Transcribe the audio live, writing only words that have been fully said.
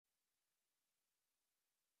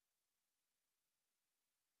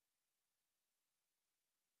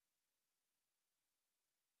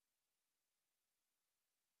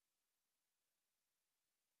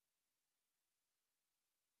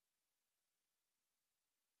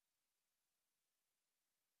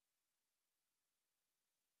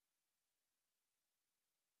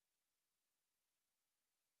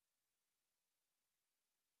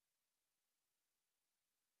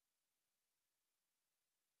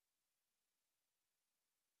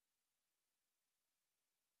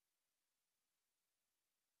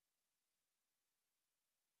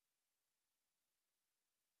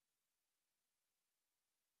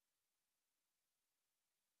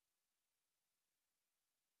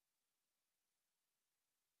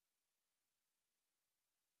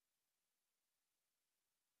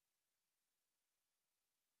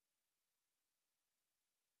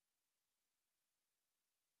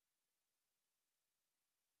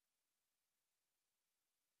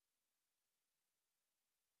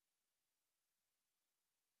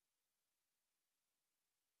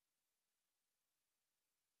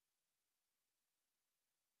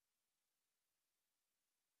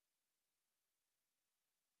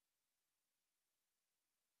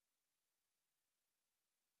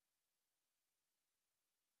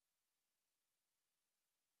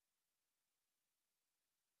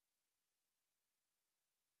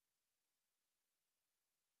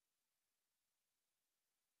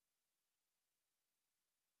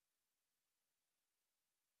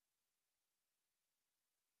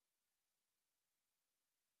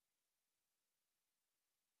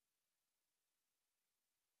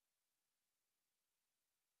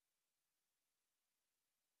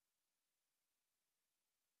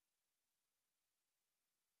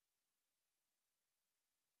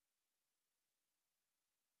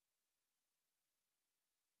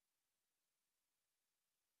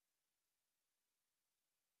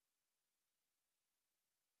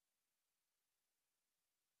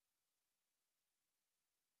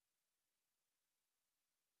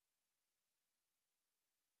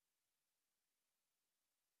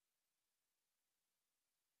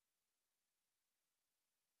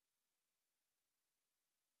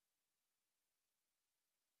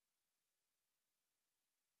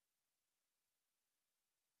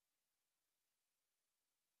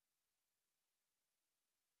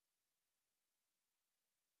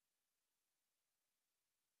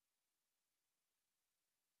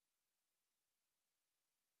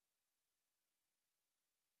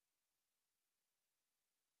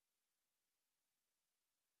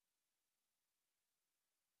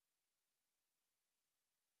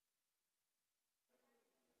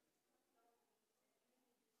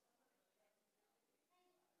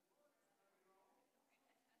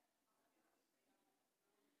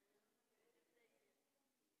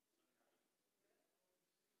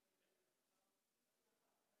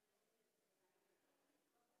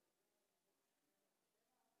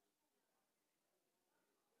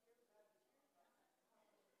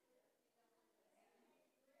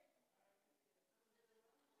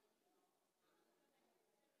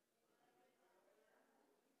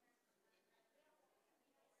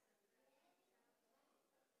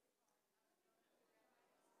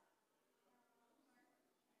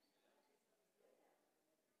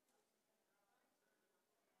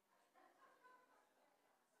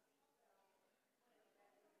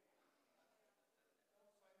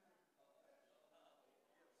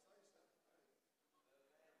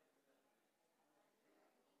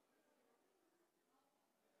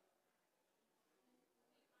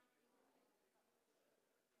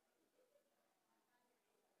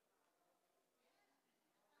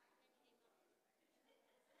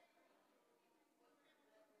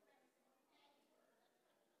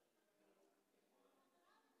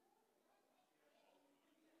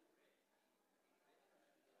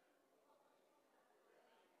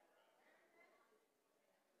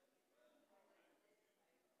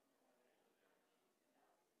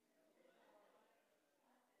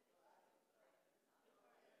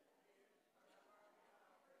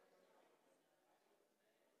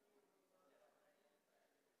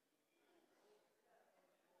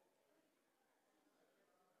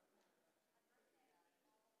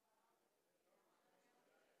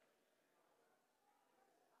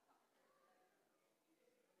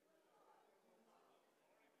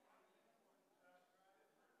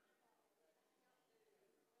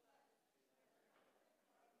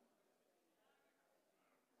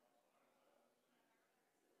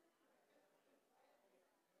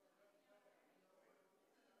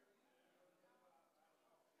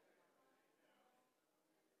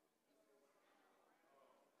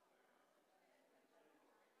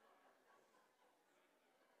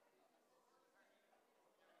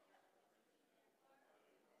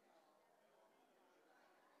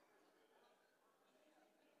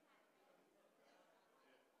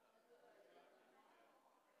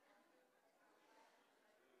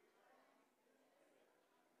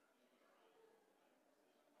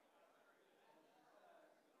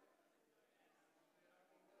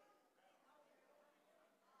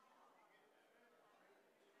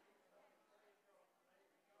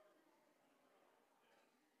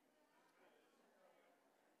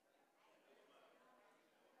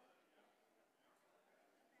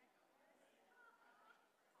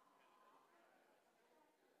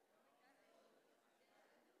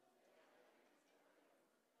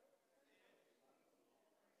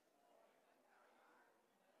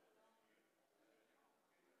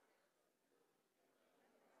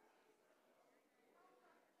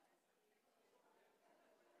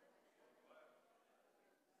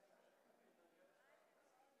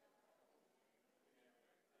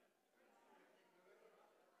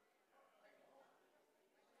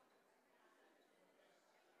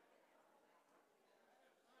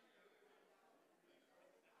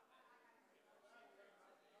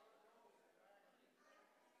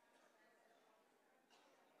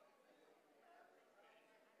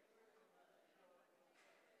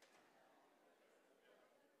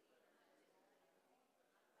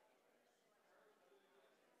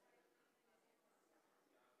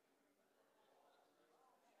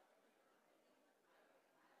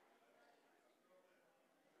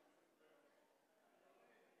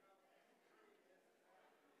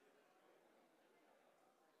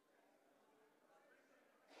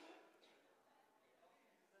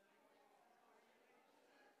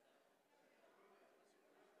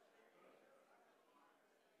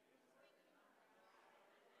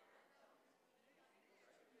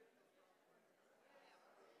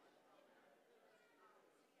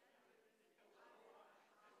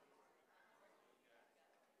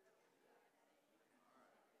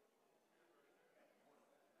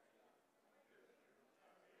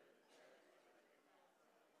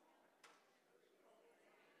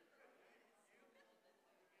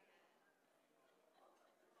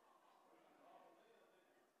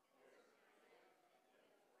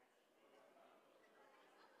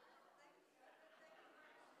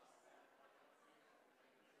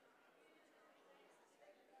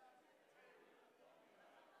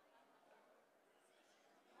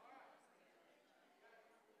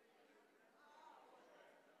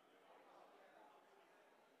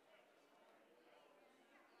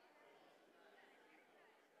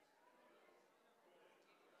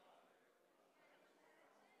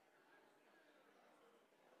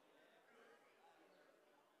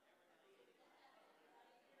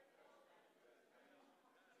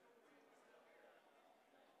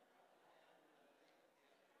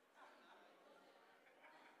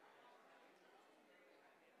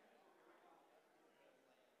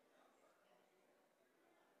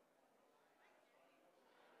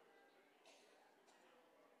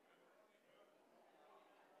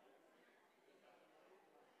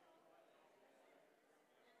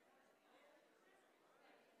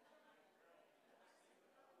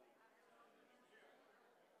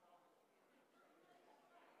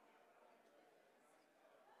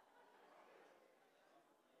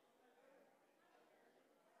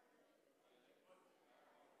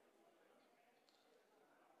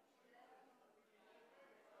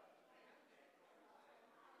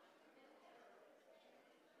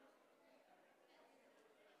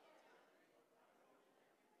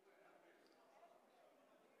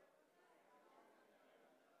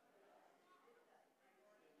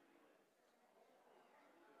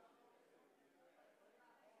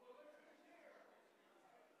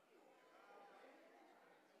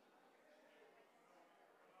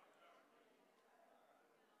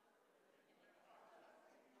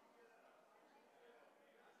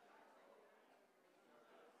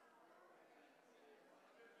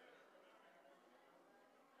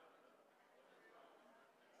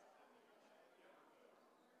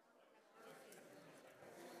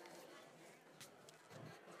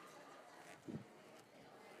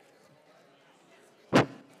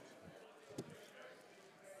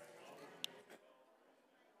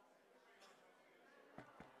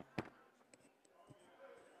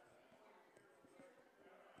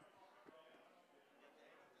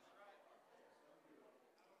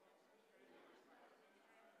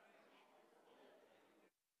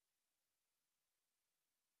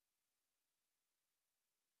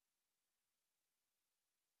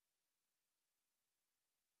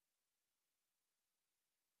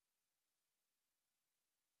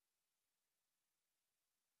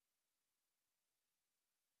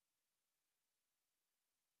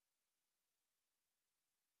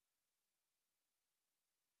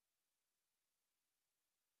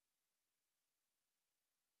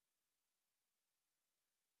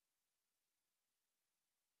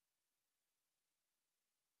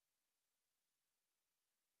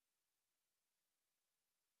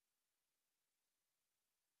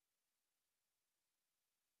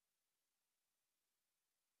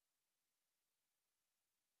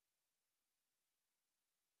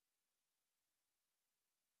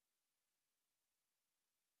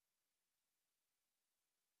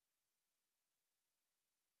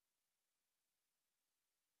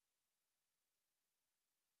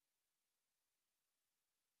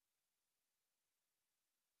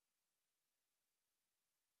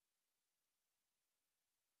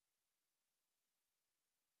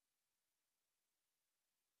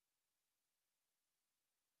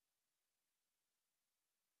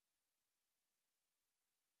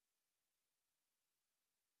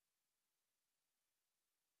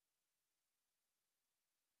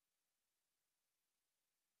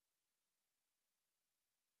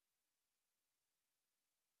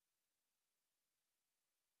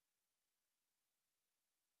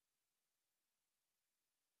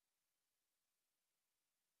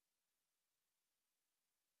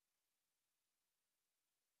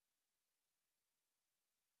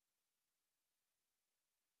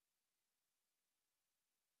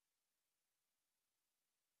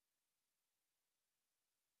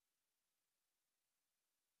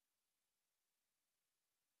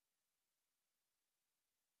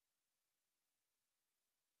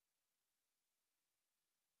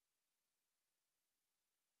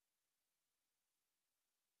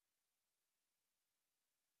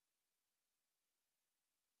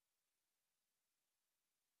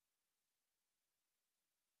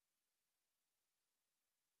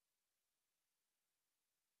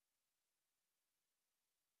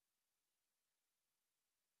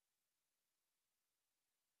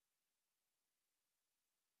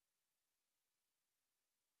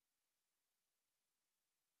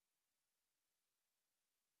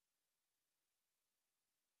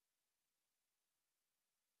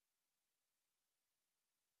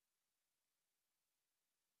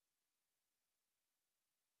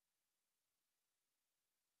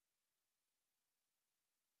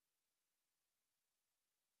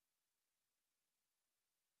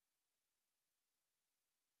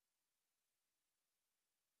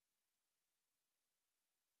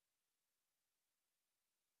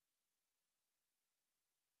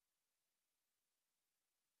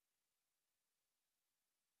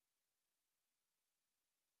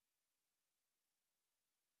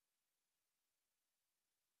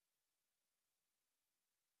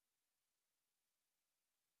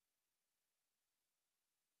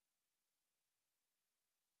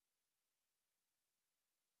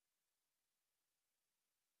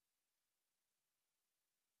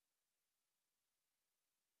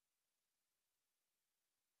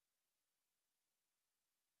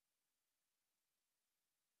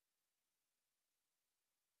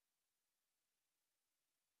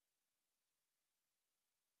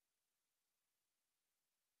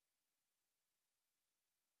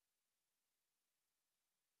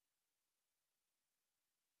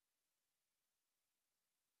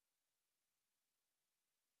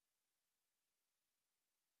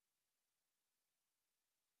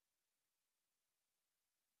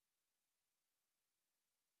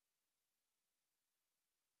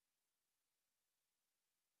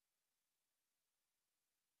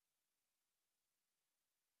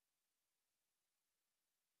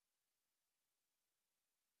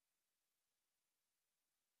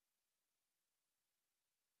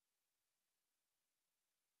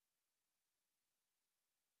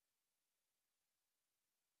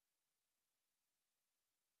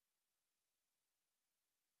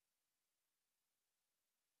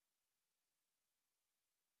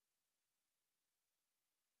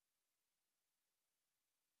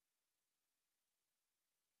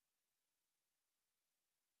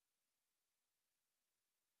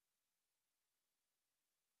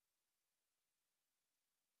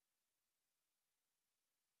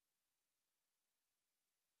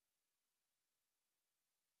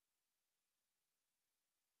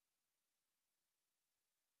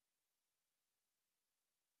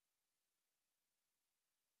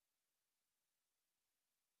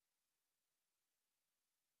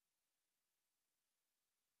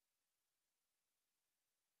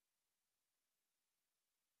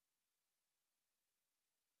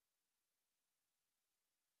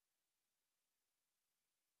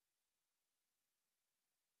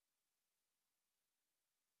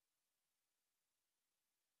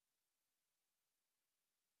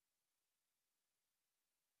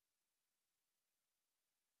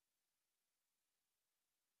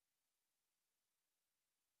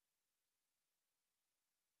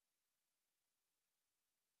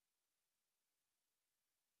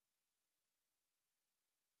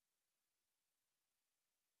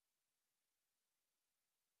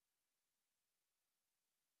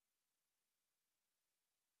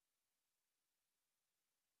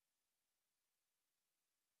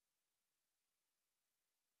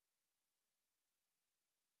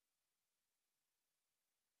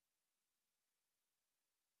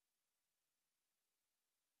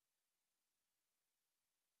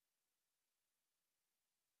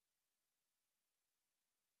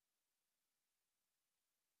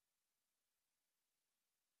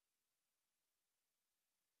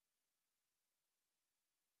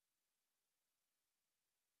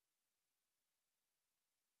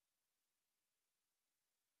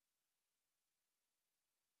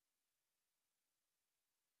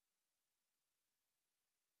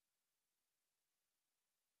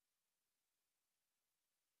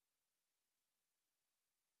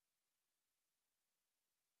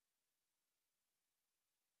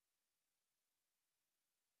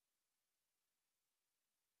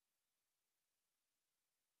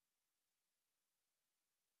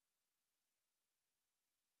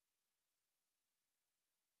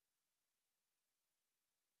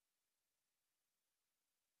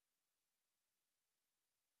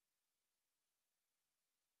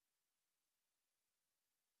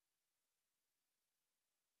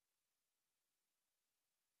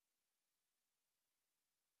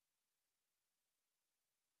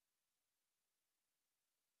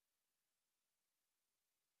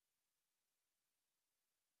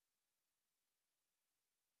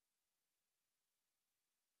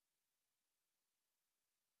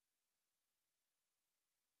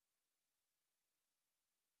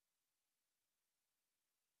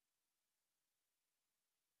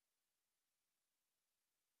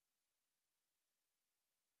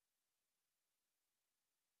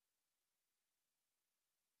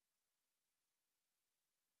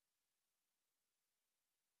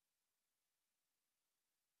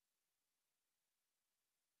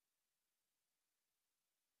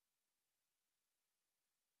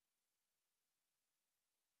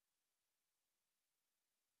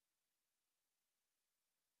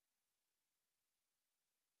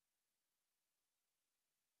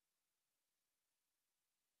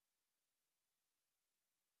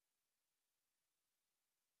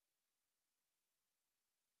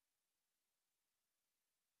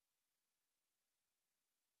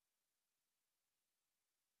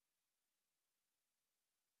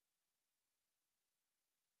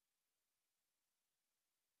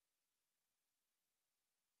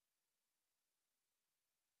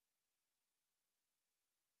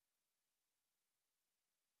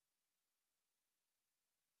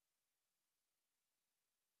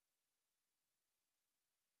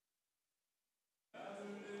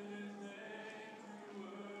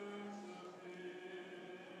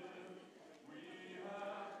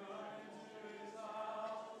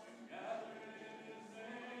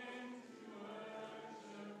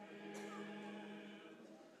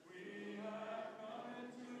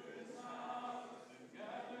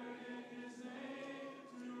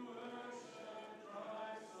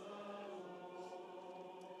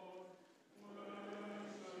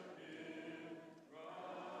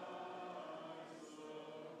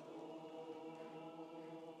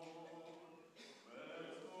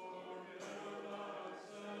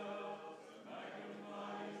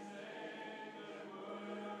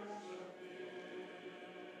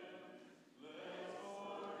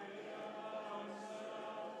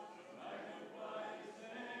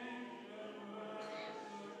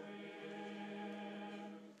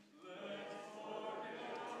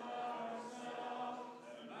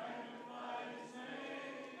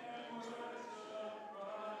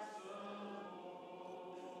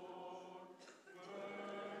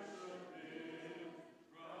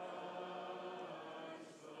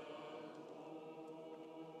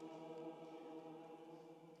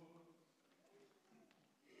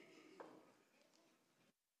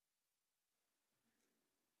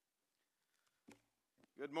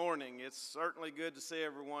Good morning. It's certainly good to see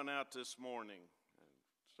everyone out this morning.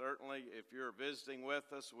 Certainly, if you're visiting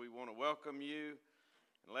with us, we want to welcome you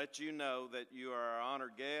and let you know that you are our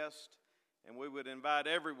honored guest. And we would invite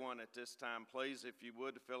everyone at this time, please, if you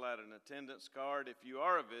would, to fill out an attendance card. If you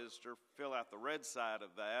are a visitor, fill out the red side of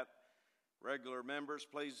that. Regular members,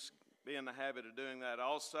 please be in the habit of doing that.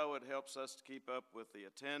 Also, it helps us to keep up with the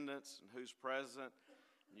attendance and who's present.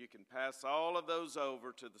 You can pass all of those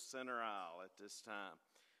over to the center aisle at this time.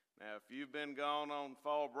 Now, if you've been gone on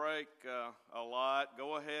fall break a lot,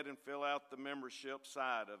 go ahead and fill out the membership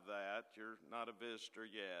side of that. You're not a visitor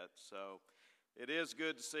yet. So it is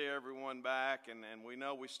good to see everyone back, and we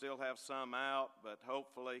know we still have some out, but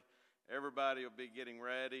hopefully everybody will be getting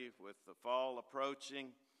ready with the fall approaching,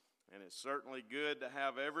 and it's certainly good to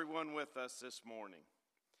have everyone with us this morning.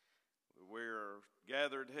 We're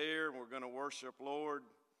gathered here, and we're going to worship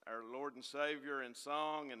our Lord and Savior in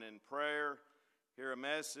song and in prayer, hear a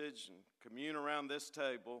message and commune around this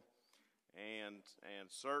table, and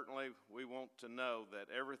certainly we want to know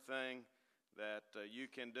that everything that you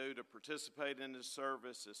can do to participate in this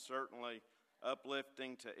service is certainly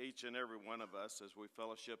uplifting to each and every one of us as we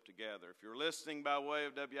fellowship together. If you're listening by way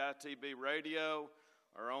of WITB radio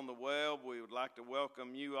or on the web, we would like to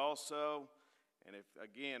welcome you also. And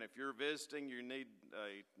if you're visiting, you need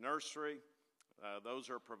a nursery. Those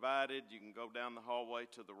are provided. You can go down the hallway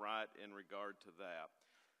to the right in regard to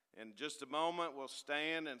that. In just a moment, we'll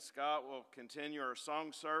stand and Scott will continue our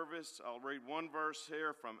song service. I'll read one verse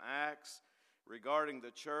here from Acts regarding the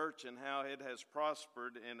church and how it has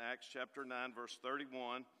prospered in Acts chapter 9, verse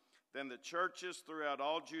 31. Then the churches throughout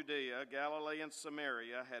all Judea, Galilee, and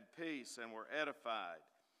Samaria had peace and were edified.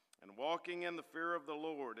 And walking in the fear of the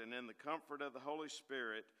Lord and in the comfort of the Holy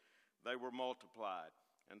Spirit, they were multiplied.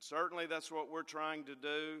 And certainly that's what we're trying to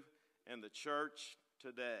do in the church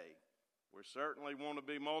today. We certainly want to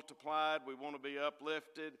be multiplied, we want to be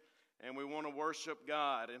uplifted, and we want to worship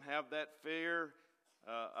God and have that fear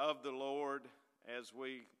of the Lord as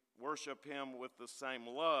we worship Him with the same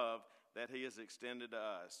love that He has extended to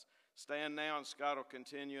us. Stand now, and Scott will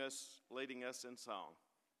continue leading us in song.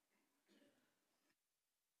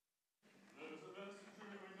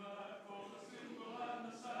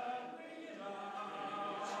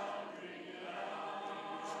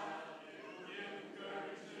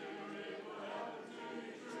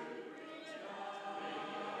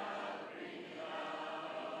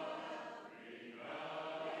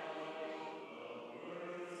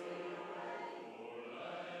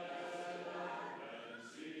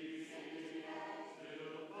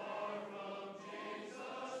 Jesus.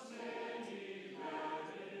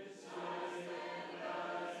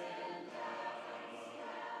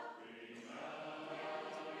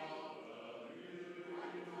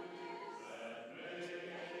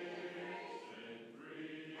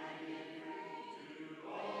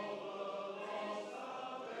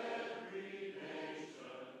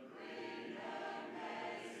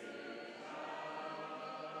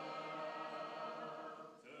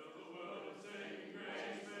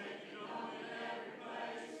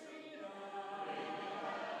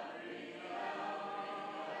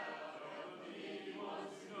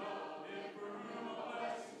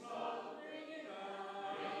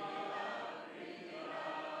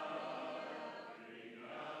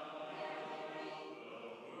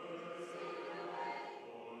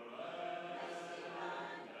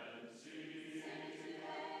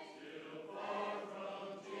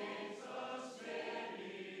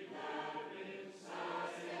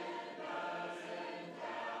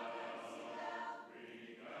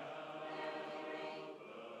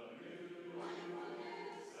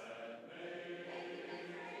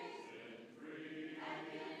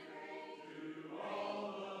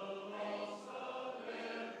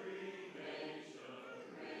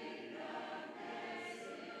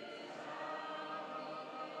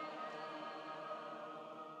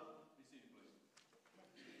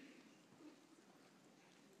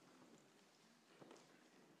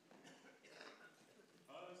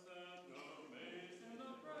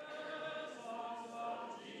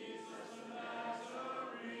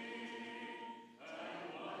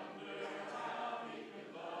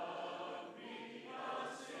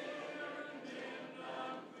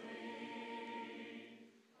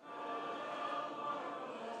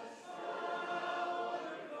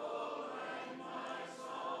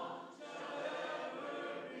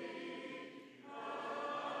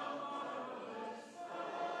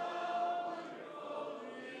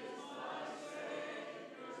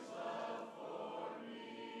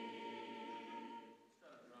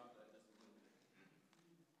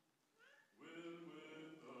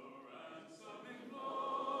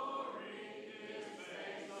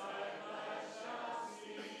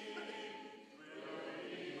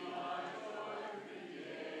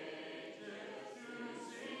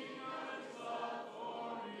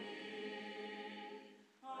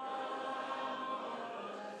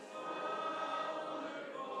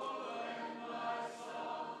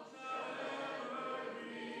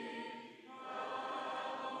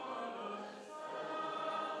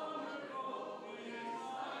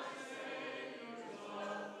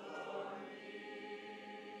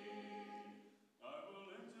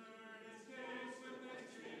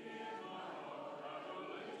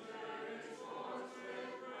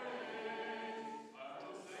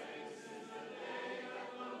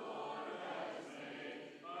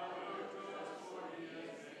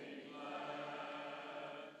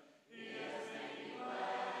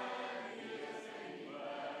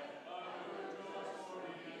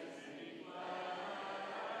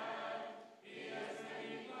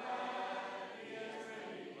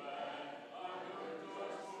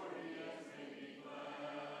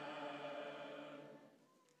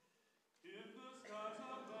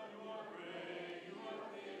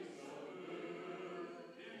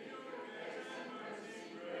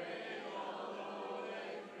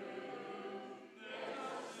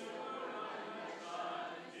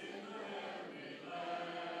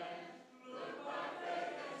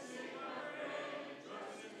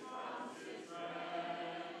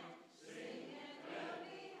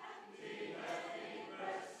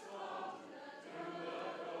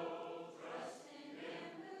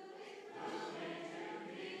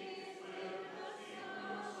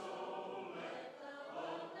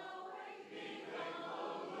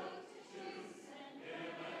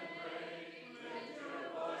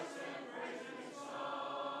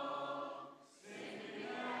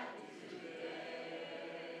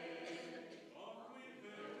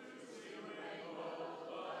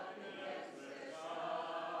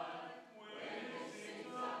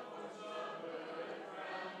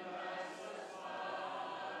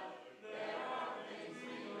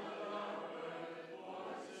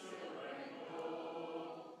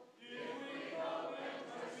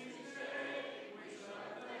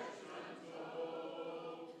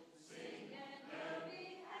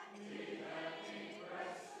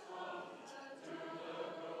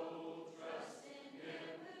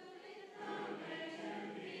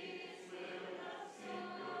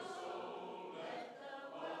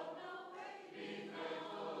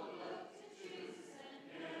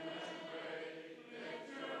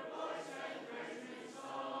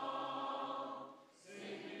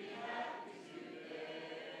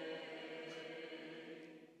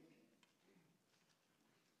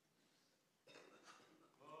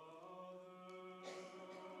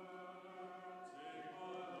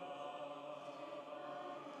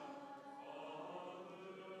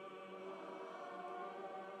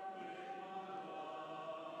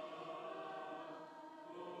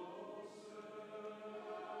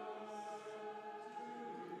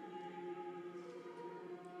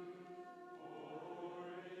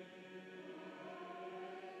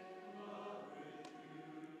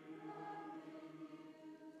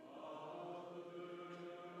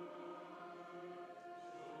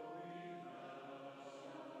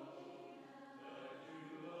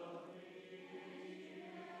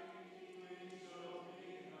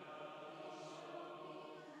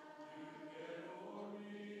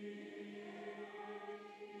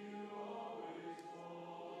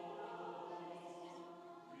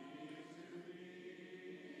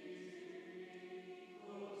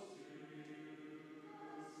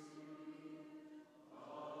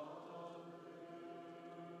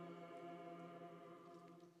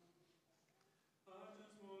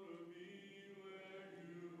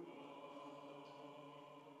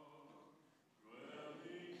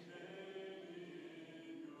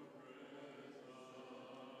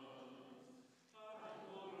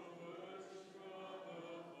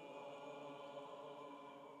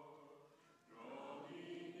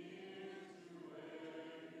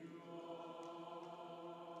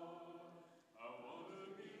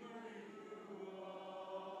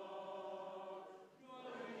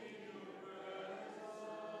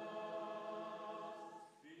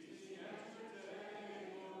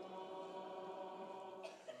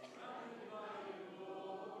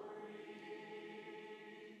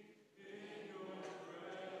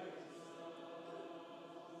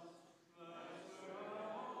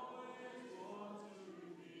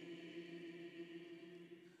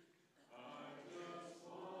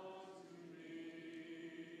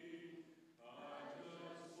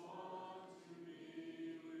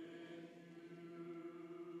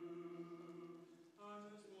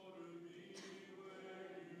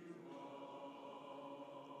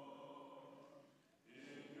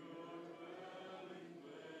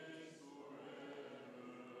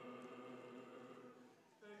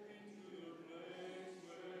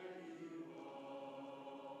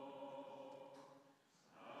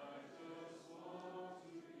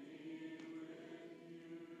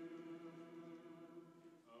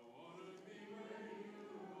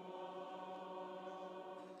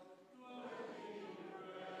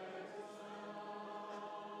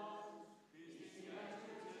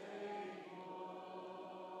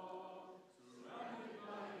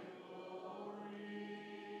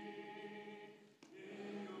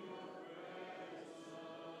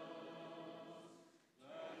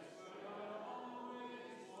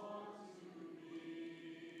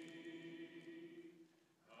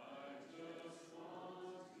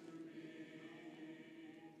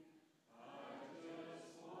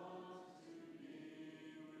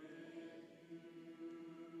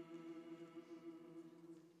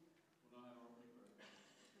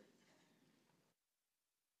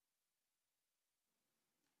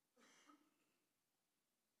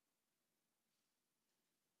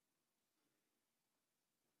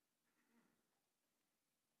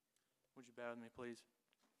 Would you bow with me, please?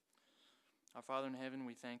 Our Father in heaven,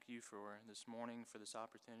 we thank you for this morning, for this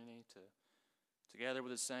opportunity to gather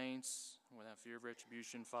with the saints without fear of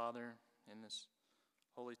retribution, Father, in this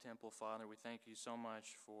holy temple, Father. We thank you so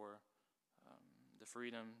much for the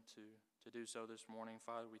freedom to do so this morning,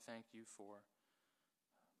 Father. We thank you for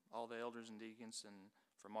all the elders and deacons and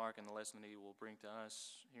for Mark and the lesson that he will bring to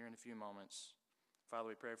us here in a few moments. Father,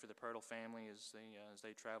 we pray for the Pirtle family as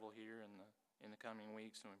they travel here in the coming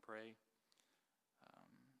weeks, and we pray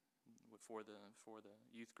for the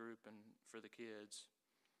youth group and for the kids,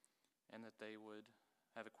 and that they would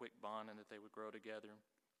have a quick bond and that they would grow together,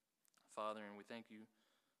 Father. And we thank you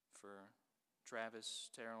for Travis,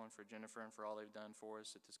 Terrell, and for Jennifer, and for all they've done for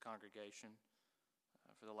us at this congregation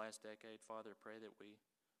for the last decade. Father, I pray that we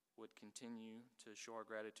would continue to show our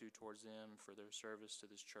gratitude towards them for their service to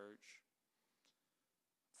this church.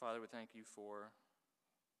 Father, we thank you for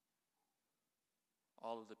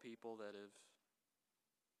all of the people that have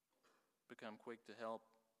become quick to help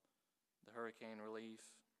the hurricane relief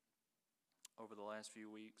over the last few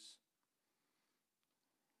weeks.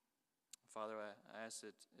 Father, I ask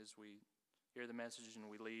that as we hear the message and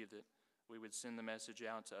we leave, that we would send the message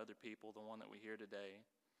out to other people, the one that we hear today,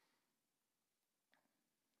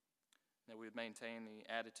 that we would maintain the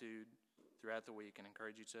attitude throughout the week and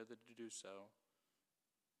encourage each other to do so.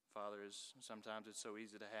 Father, as sometimes it's so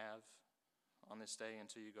easy to have on this day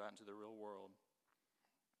until you go out into the real world.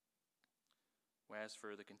 We ask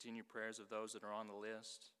for the continued prayers of those that are on the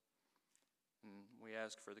list, and we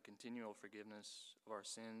ask for the continual forgiveness of our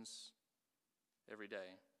sins every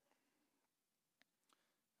day.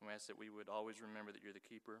 And we ask that we would always remember that you're the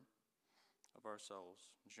keeper of our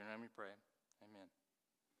souls. In your name we pray. Amen.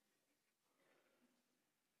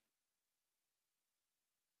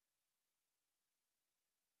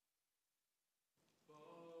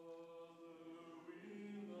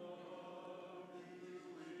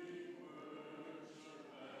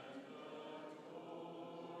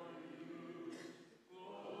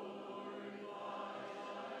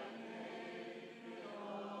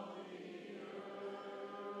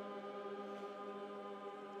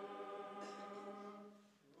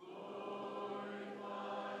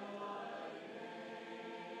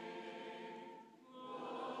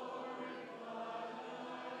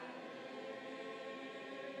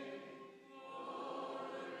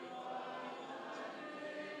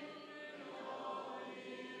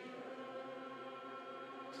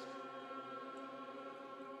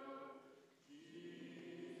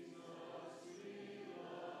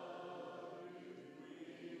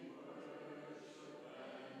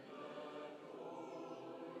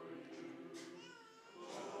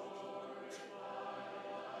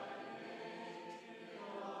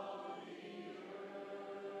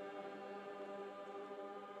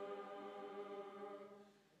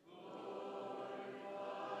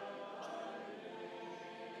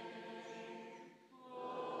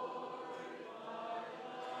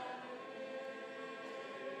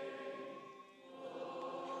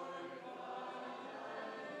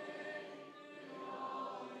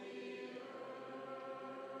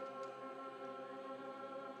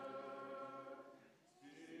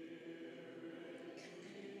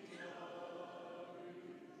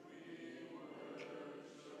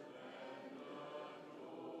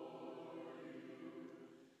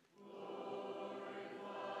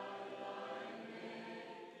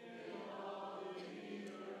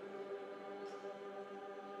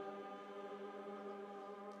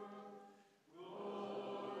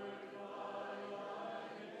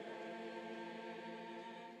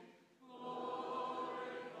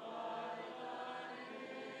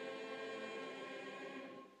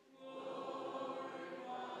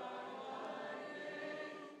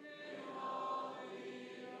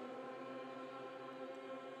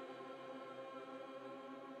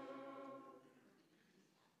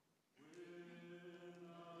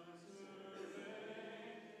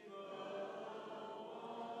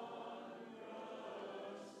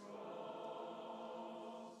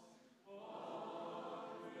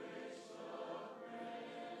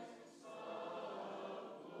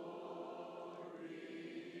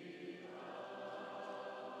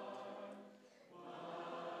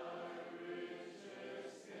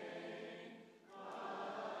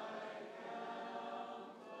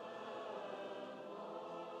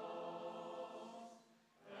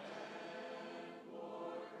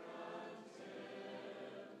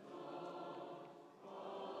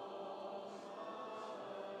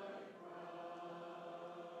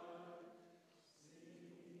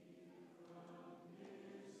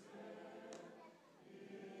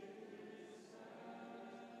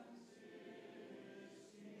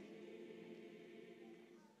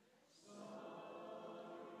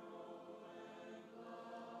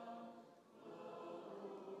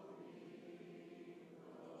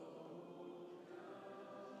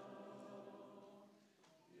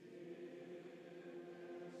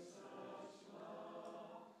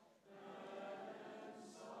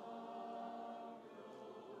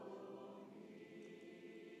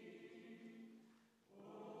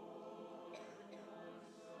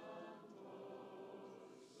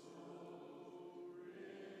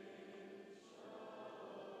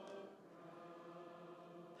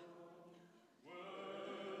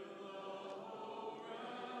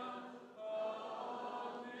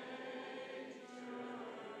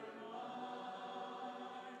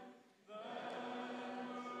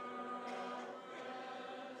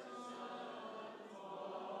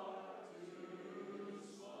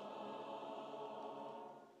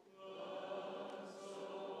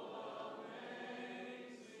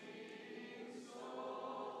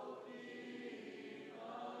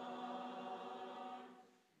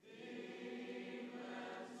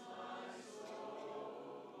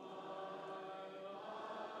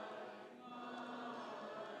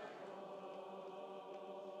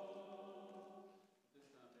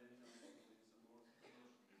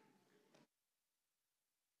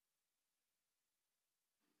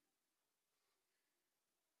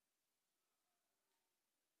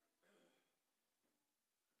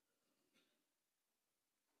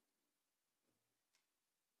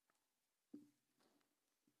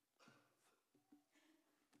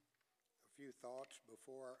 few thoughts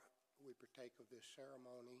before we partake of this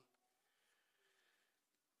ceremony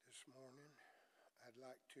this morning. I'd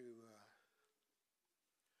like to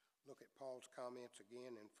look at Paul's comments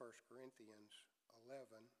again in 1 Corinthians 11,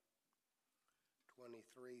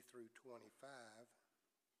 23 through 25.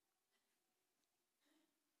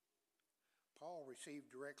 Paul received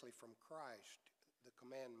directly from Christ the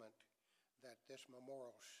commandment that this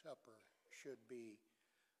memorial supper should be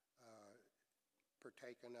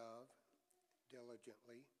partaken of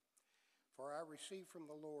diligently. For I received from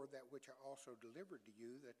the Lord that which I also delivered to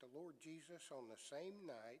you, that the Lord Jesus on the same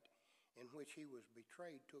night in which he was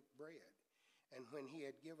betrayed took bread. And when he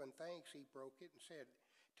had given thanks, he broke it and said,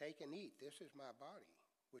 "Take and eat, this is my body,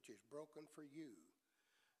 which is broken for you.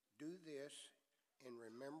 Do this in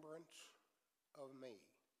remembrance of me."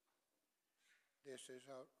 This is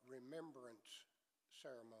a remembrance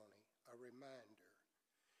ceremony, a reminder.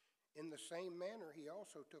 In the same manner, he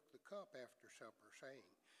also took the cup after supper, saying,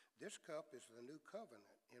 "This cup is the new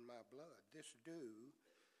covenant in my blood. This do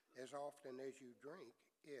as often as you drink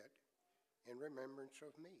it in remembrance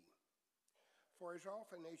of me. For as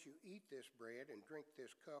often as you eat this bread and drink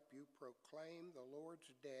this cup, you proclaim the Lord's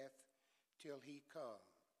death till he come."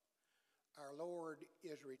 Our Lord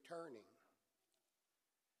is returning,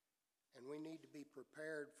 and we need to be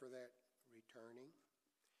prepared for that returning.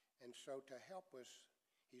 And so to help us,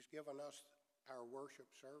 he's given us our worship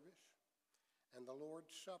service and the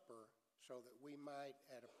Lord's Supper so that we might,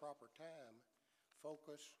 at a proper time,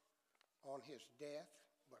 focus on his death,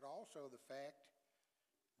 but also the fact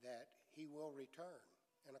that he will return.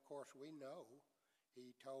 And of course, we know,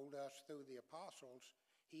 he told us through the apostles,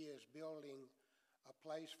 he is building a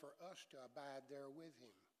place for us to abide there with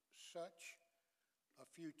him. Such a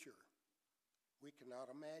future. We cannot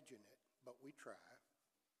imagine it, but we try.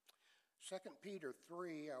 2 Peter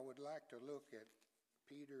 3, I would like to look at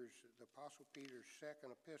the Apostle Peter's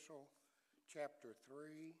second epistle, chapter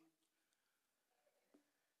 3.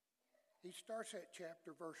 He starts at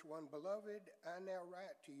chapter verse 1, "Beloved, I now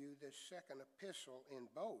write to you this second epistle, in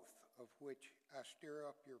both of which I stir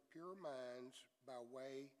up your pure minds by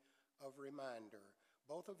way of reminder."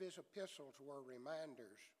 Both of his epistles were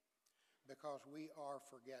reminders because we are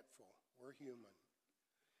forgetful. We're human.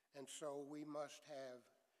 And so we must have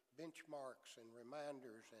benchmarks and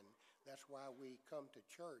reminders, and that's why we come to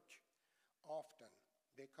church often,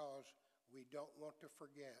 because we don't want to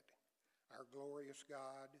forget our glorious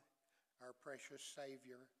God, our precious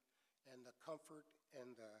Savior, and the comfort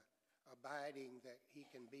and the abiding that he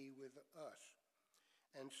can be with us.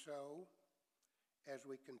 And so, as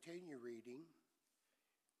we continue reading,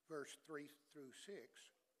 verse 3 through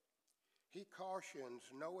 6, he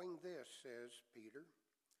cautions, knowing this, says Peter,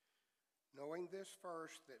 knowing this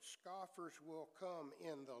first, that scoffers will come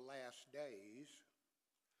in the last days,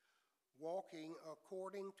 walking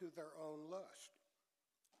according to their own lust,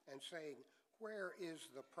 and saying, "Where is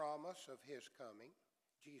the promise of his coming,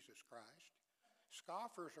 Jesus Christ?"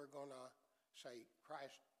 Scoffers are going to say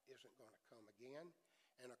Christ isn't going to come again.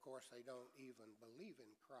 And of course, they don't even believe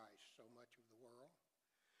in Christ, so much of the world.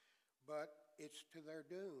 But it's to their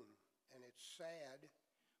doom, and it's sad,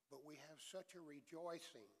 but we have such a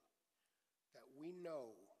rejoicing that we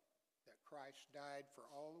know that Christ died for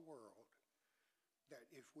all the world, that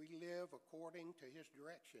if we live according to his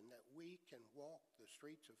direction, that we can walk the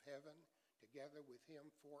streets of heaven together with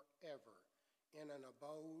him forever in an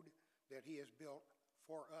abode that he has built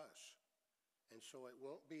for us. And so it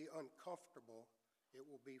won't be uncomfortable, it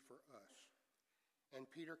will be for us.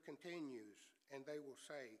 And Peter continues, and they will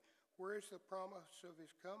say, "Where is the promise of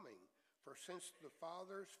his coming? For since the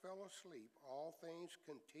fathers fell asleep, all things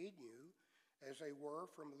continue as they were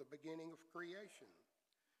from the beginning of creation.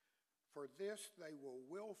 For this they will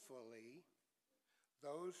willfully,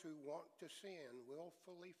 those who want to sin,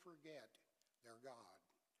 willfully forget their God.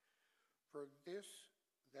 For this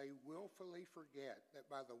they willfully forget that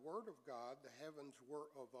by the word of God the heavens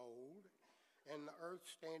were of old, and the earth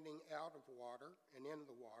standing out of water and in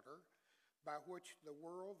the water, by which the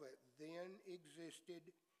world that then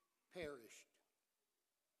existed perished,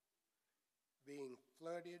 being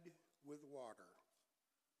flooded with water."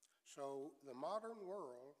 So the modern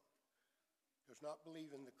world does not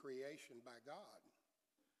believe in the creation by God,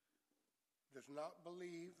 does not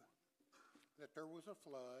believe that there was a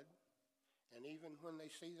flood, and even when they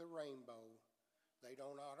see the rainbow, they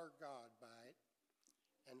don't honor God by it.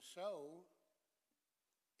 And so,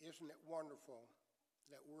 isn't it wonderful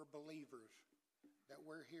that we're believers, that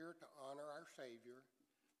we're here to honor our Savior,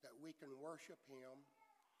 that we can worship him,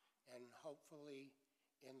 and hopefully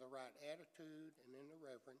in the right attitude and in the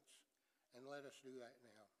reverence, and let us do that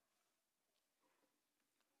now.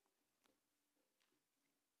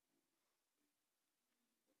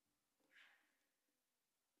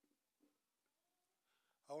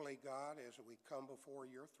 Holy God, as we come before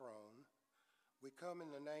your throne, we come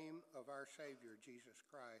in the name of our Savior, Jesus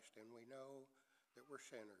Christ, and we know that we're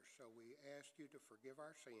sinners. So we ask you to forgive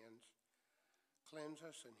our sins, cleanse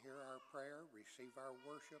us and hear our prayer, receive our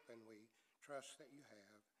worship, and we trust that you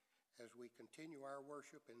have as we continue our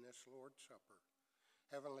worship in this Lord's Supper.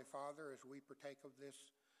 Heavenly Father, as we partake of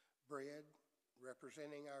this bread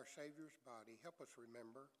representing our Savior's body, help us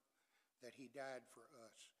remember that he died for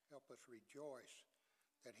us. Help us rejoice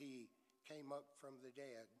that he came up from the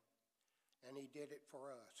dead, and he did it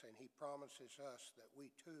for us, and he promises us that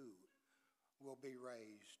we too will be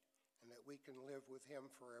raised and that we can live with him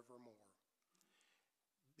forevermore.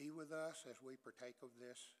 Be with us as we partake of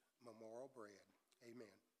this memorial bread.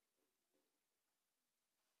 Amen.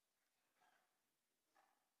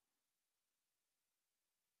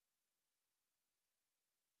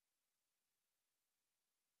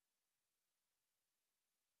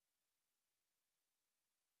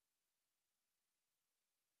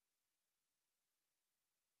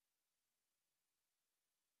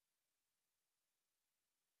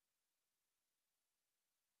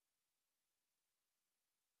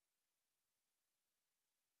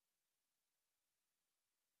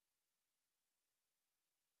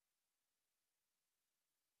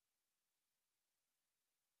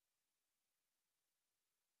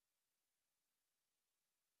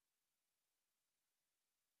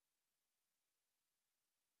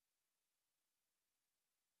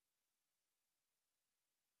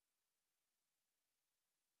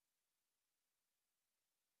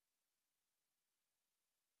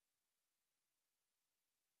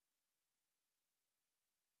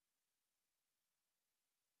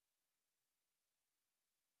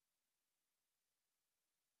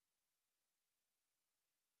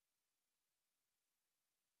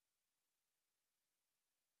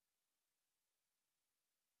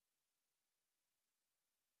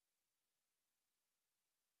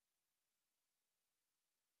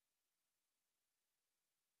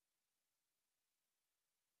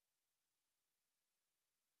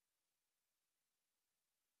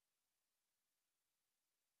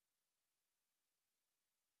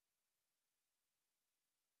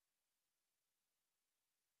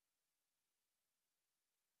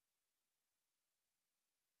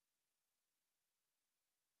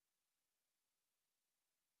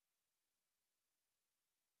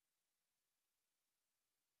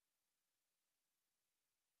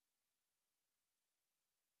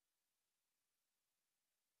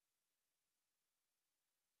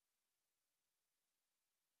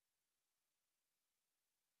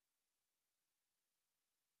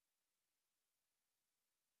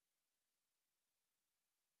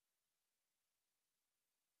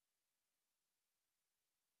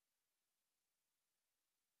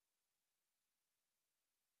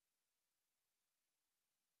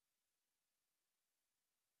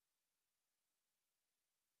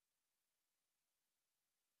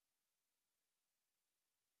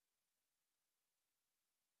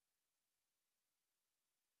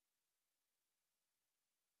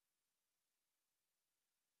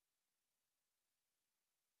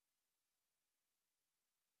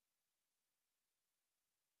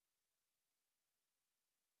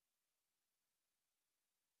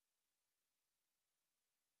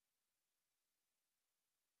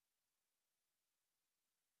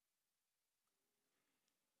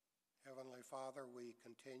 Heavenly Father, we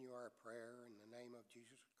continue our prayer in the name of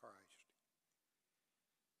Jesus Christ.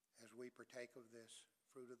 As we partake of this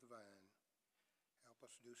fruit of the vine, help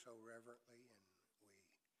us do so reverently, and we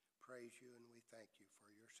praise you and we thank you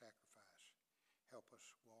for your sacrifice. Help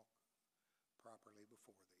us walk properly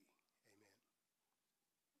before thee. Amen.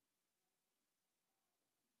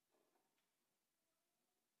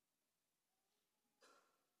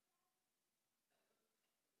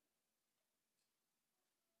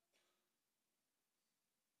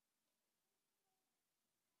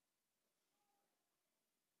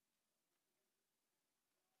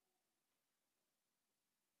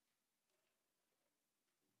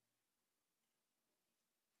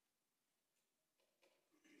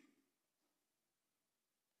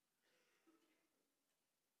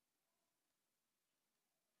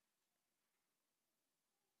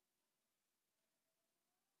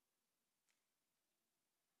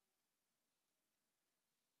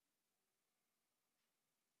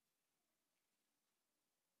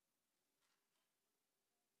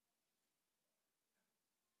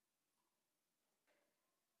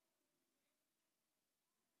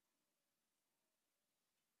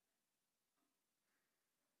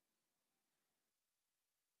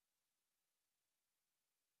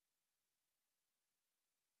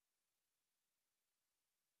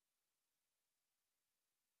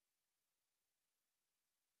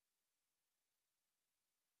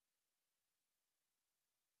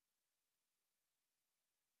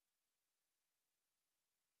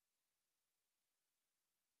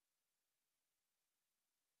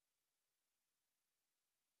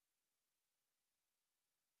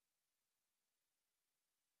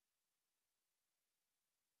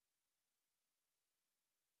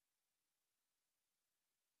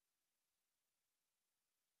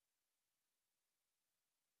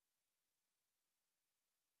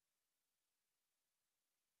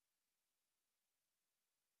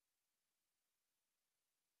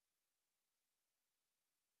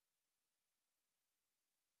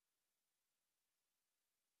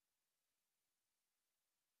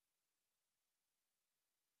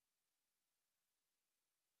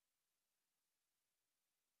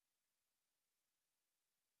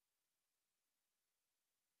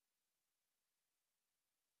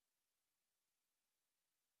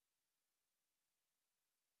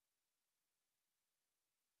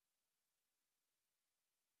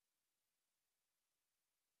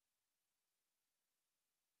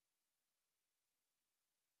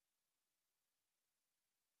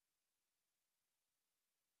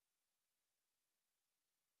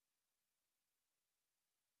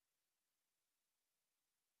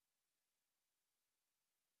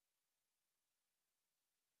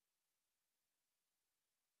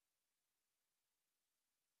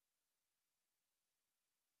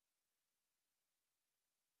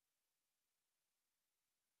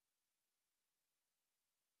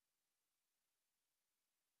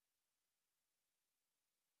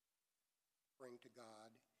 offering to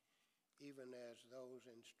God, even as those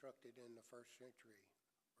instructed in the first century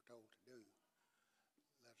were told to do.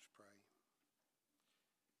 Let us pray.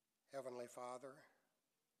 Heavenly Father,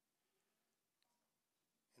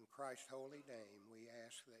 in Christ's holy name, we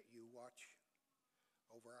ask that you watch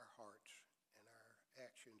over our hearts and our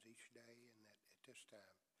actions each day, and that at this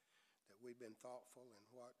time, that we've been thoughtful in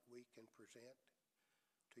what we can present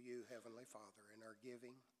to you, Heavenly Father, in our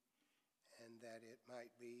giving, and that it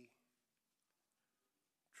might be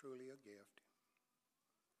truly a gift.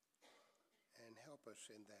 And help us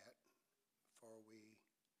in that, for we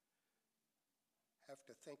have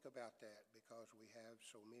to think about that because we have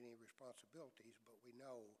so many responsibilities, but we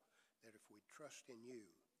know that if we trust in you,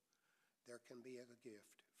 there can be a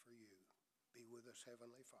gift for you. Be with us,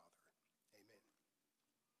 Heavenly Father. Amen.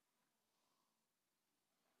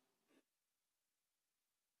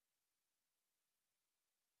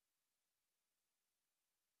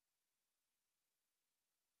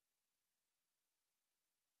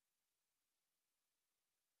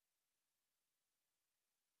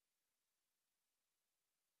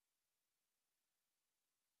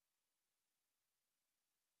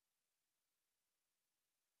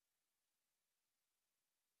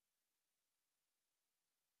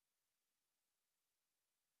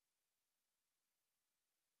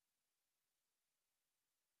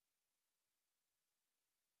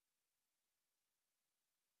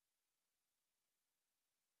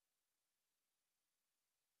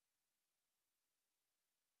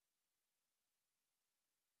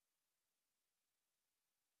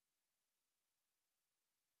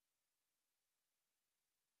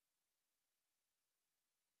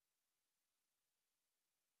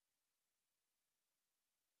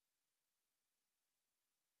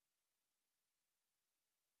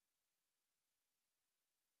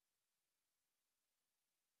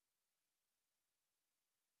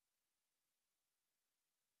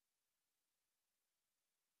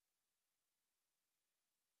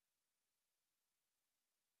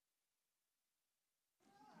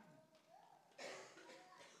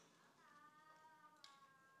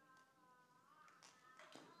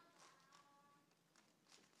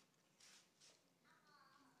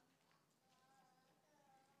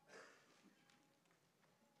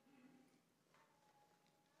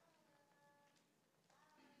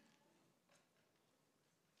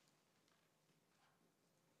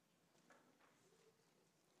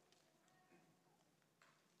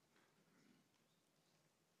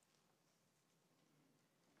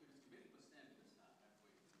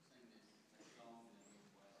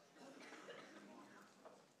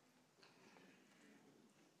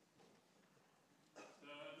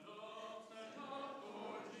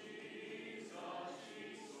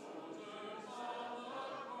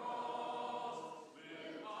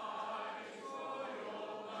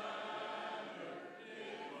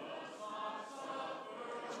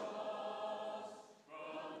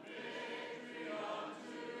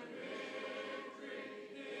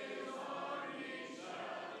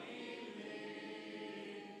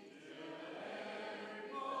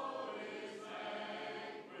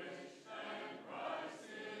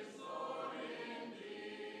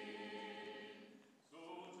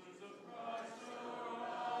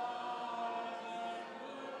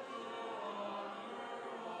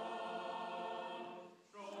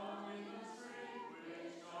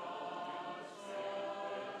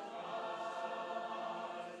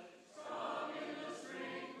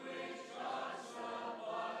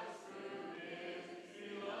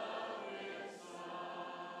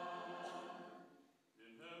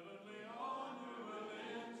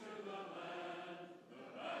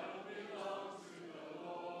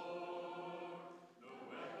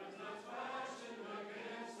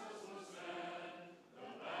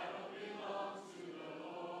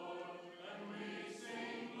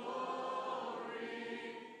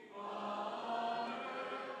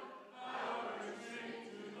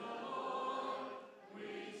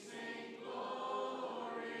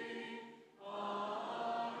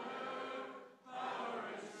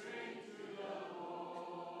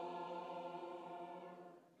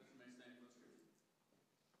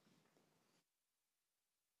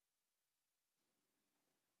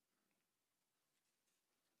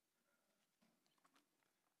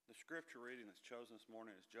 The scripture reading that's chosen this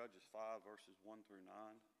morning is Judges 5, verses 1 through 9.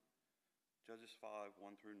 Judges 5,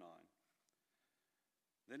 1 through 9.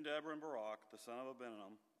 Then Deborah and Barak, the son of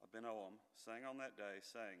Abinoam, sang on that day,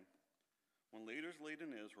 saying, When leaders lead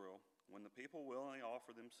in Israel, when the people willingly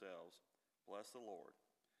offer themselves, bless the Lord.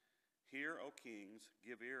 Hear, O kings,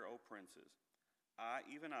 give ear, O princes. I,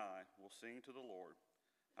 even I, will sing to the Lord.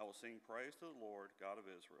 I will sing praise to the Lord, God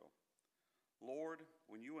of Israel. Lord,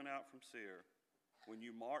 when you went out from Seir, when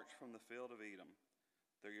you marched from the field of Edom.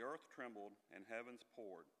 The earth trembled and heavens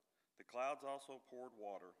poured. The clouds also poured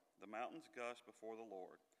water. The mountains gushed before the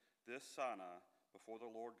Lord. This Sinai before the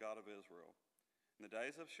Lord God of Israel. In the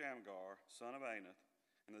days of Shamgar, son of Anath,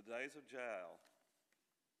 in the days of Jael,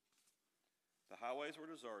 the highways were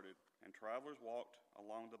deserted, and travelers walked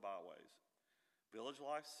along the byways. Village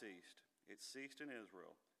life ceased. It ceased in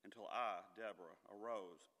Israel, until I, Deborah,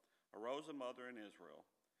 arose a mother in Israel.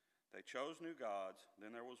 They chose new gods,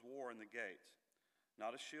 then there was war in the gates.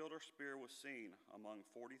 Not a shield or spear was seen among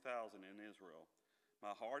 40,000 in Israel.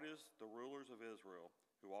 My heart is the rulers of Israel,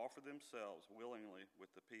 who offer themselves willingly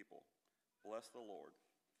with the people. Bless the Lord.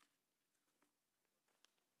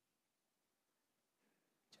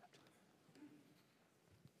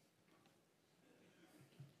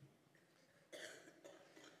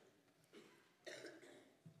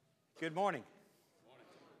 Good morning.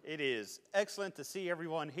 It is excellent to see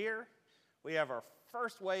everyone here. We have our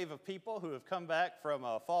first wave of people who have come back from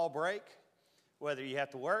a fall break. Whether you have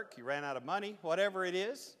to work, you ran out of money, whatever it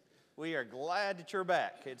is, we are glad that you're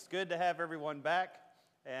back. It's good to have everyone back,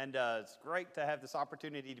 and it's great to have this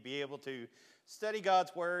opportunity to be able to study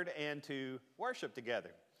God's Word and to worship together.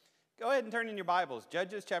 Go ahead and turn in your Bibles,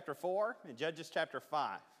 Judges chapter 4 and Judges chapter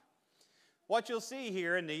 5. What you'll see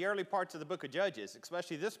here in the early parts of the book of Judges,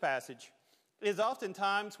 especially this passage, is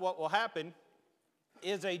oftentimes what will happen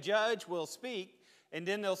is a judge will speak and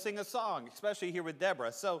then they'll sing a song, especially here with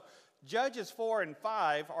Deborah. So Judges 4 and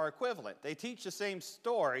 5 are equivalent. They teach the same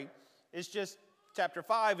story. It's just chapter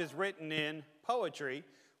 5 is written in poetry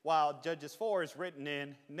while Judges 4 is written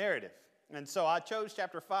in narrative. And so I chose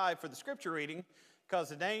chapter 5 for the scripture reading because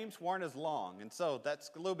the names weren't as long. And so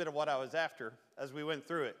that's a little bit of what I was after as we went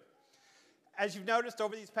through it. As you've noticed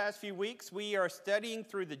over these past few weeks, we are studying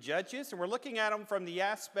through the Judges, and we're looking at them from the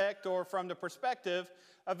aspect or from the perspective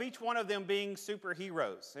of each one of them being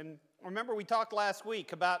superheroes. And remember, we talked last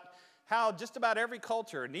week about how just about every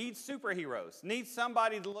culture needs superheroes, needs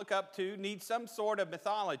somebody to look up to, needs some sort of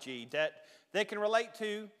mythology that they can relate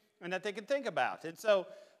to and that they can think about. And so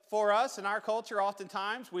for us in our culture,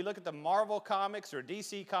 oftentimes we look at the Marvel comics or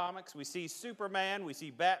DC comics, we see Superman, we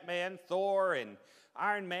see Batman, Thor, and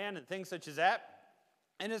Iron Man and things such as that.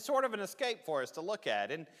 And it's sort of an escape for us to look at.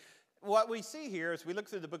 And what we see here as we look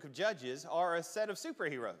through the book of Judges are a set of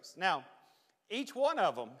superheroes. Now, each one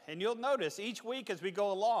of them, and you'll notice each week as we go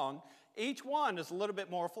along, each one is a little bit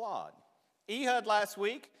more flawed. Ehud last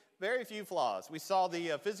week, very few flaws. We saw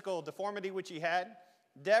the physical deformity which he had.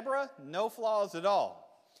 Deborah, no flaws at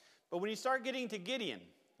all. But when you start getting to Gideon,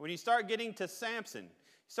 when you start getting to Samson,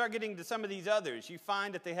 start getting to some of these others, you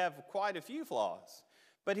find that they have quite a few flaws.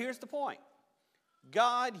 But here's the point.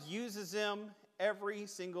 God uses them every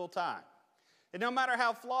single time. And no matter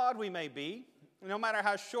how flawed we may be, no matter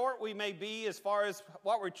how short we may be as far as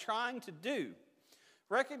what we're trying to do,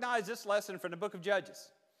 recognize this lesson from the book of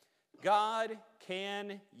Judges. God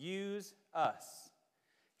can use us.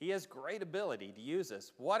 He has great ability to use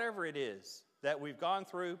us, whatever it is that we've gone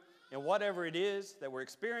through and whatever it is that we're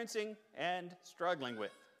experiencing and struggling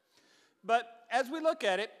with. But as we look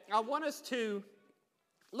at it, I want us to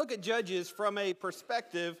look at Judges from a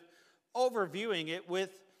perspective, overviewing it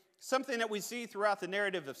with something that we see throughout the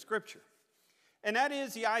narrative of Scripture. And that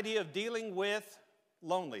is the idea of dealing with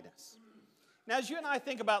loneliness. Now, as you and I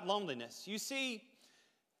think about loneliness, you see,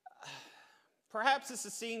 perhaps this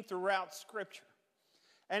is seen throughout Scripture.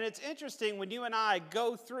 And it's interesting when you and I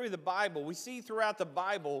go through the Bible, we see throughout the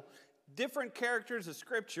Bible different characters of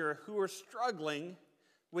Scripture who are struggling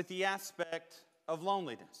with the aspect of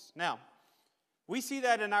loneliness. Now, we see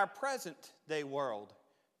that in our present day world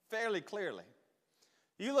fairly clearly.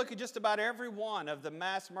 You look at just about every one of the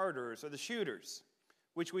mass murderers or the shooters,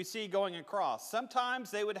 which we see going across. Sometimes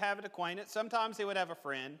they would have an acquaintance, sometimes they would have a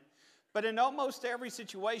friend, but in almost every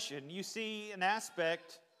situation, you see an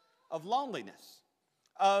aspect of loneliness,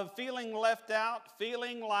 of feeling left out,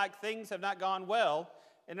 feeling like things have not gone well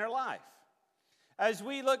in their life. As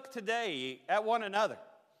we look today at one another,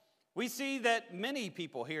 we see that many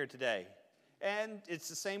people here today, and it's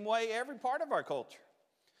the same way every part of our culture,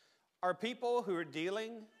 are people who are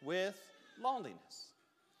dealing with loneliness.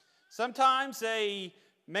 Sometimes they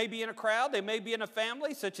may be in a crowd, they may be in a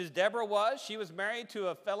family, such as Deborah was. She was married to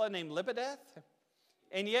a fellow named Libedeth,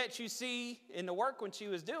 and yet you see in the work when she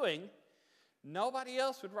was doing, nobody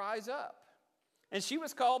else would rise up. And she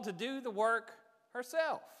was called to do the work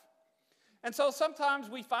herself. And so sometimes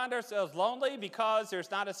we find ourselves lonely because there's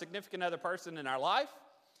not a significant other person in our life.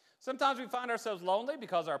 Sometimes we find ourselves lonely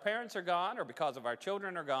because our parents are gone or because of our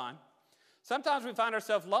children are gone. Sometimes we find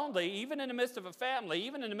ourselves lonely even in the midst of a family,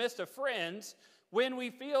 even in the midst of friends, when we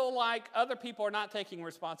feel like other people are not taking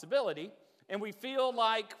responsibility and we feel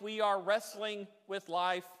like we are wrestling with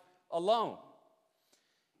life alone.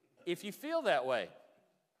 If you feel that way,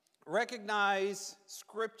 recognize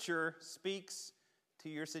Scripture speaks to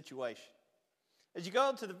your situation. As you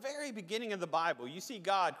go to the very beginning of the Bible, you see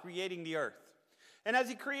God creating the earth. And as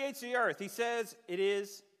he creates the earth, he says, it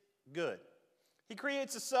is good. He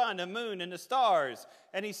creates the sun, the moon, and the stars,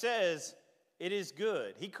 and he says, it is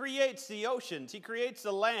good. He creates the oceans, he creates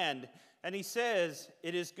the land, and he says,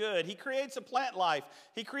 it is good. He creates the plant life,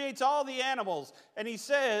 he creates all the animals, and he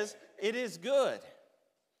says, it is good.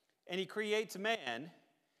 And he creates man,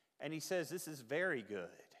 and he says, this is very good.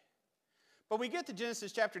 But we get to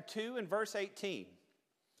Genesis chapter 2 and verse 18,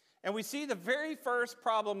 and we see the very first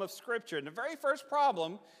problem of Scripture. And the very first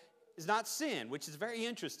problem is not sin, which is very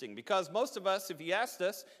interesting, because most of us, if you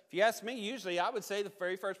asked me, usually I would say the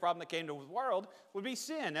very first problem that came to the world would be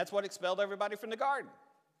sin. That's what expelled everybody from the garden.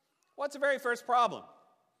 What's the very first problem?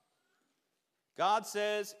 God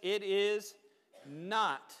says it is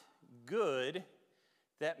not good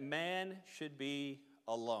that man should be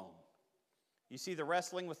alone. You see the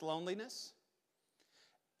wrestling with loneliness?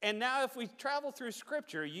 And now if we travel through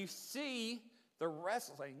Scripture, you see the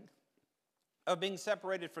wrestling of being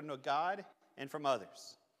separated from God and from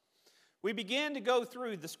others. We begin to go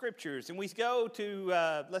through the Scriptures, and we go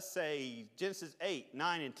to, let's say, Genesis 8,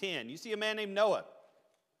 9, and 10. You see a man named Noah,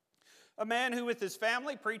 a man who with his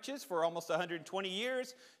family preaches for almost 120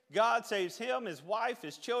 years. God saves him, his wife,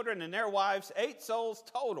 his children, and their wives, 8 souls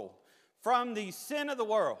total from the sin of the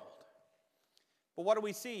world. But what do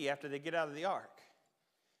we see after they get out of the ark?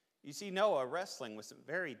 You see Noah wrestling with some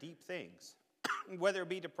very deep things, whether it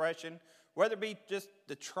be depression, whether it be just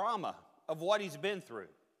the trauma of what he's been through.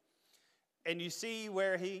 And you see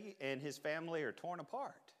where he and his family are torn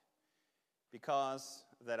apart because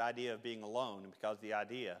of that idea of being alone and because of the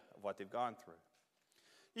idea of what they've gone through.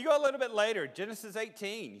 You go a little bit later, Genesis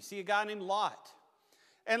 18, you see a guy named Lot.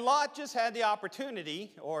 And Lot just had the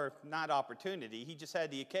opportunity, or not opportunity, he just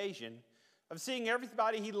had the occasion of seeing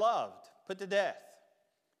everybody he loved put to death,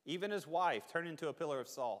 even his wife turned into a pillar of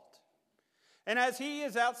salt. And as he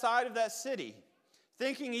is outside of that city,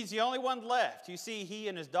 thinking he's the only one left, you see he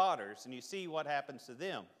and his daughters, and you see what happens to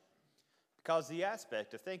them because of the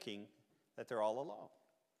aspect of thinking that they're all alone.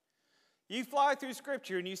 You fly through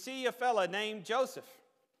Scripture and you see a fella named Joseph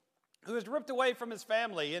who is ripped away from his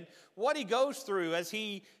family and what he goes through as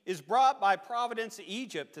he is brought by providence to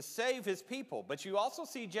Egypt to save his people. But you also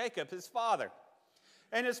see Jacob, his father.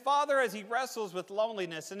 And his father, as he wrestles with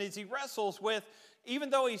loneliness and as he wrestles with, even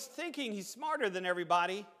though he's thinking he's smarter than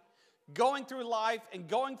everybody, going through life and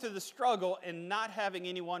going through the struggle and not having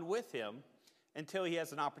anyone with him until he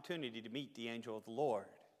has an opportunity to meet the angel of the Lord.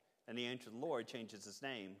 And the angel of the Lord changes his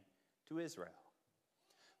name to Israel.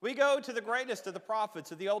 We go to the greatest of the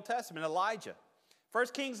prophets of the Old Testament, Elijah. 1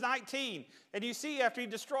 Kings 19, and you see after he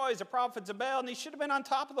destroys the prophets of Baal, and he should have been on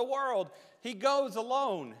top of the world, he goes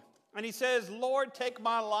alone, and he says, Lord, take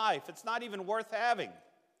my life. It's not even worth having.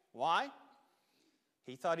 Why?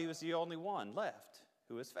 He thought he was the only one left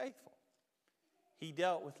who was faithful. He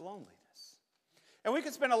dealt with loneliness. And we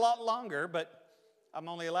could spend a lot longer, but I'm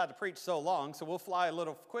only allowed to preach so long, so we'll fly a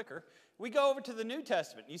little quicker. We go over to the New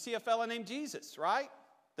Testament. You see a fellow named Jesus, right?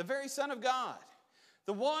 The very Son of God.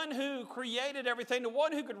 The one who created everything, the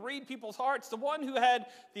one who could read people's hearts, the one who had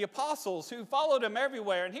the apostles who followed him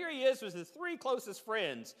everywhere. And here he is with his 3 closest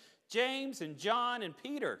friends, James and John and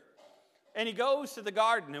Peter. And he goes to the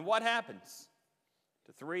garden, and what happens?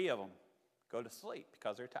 The 3 of them go to sleep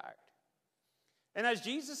because they're tired. And as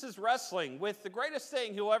Jesus is wrestling with the greatest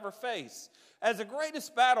thing he'll ever face, as the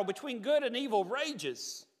greatest battle between good and evil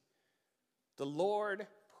rages, the Lord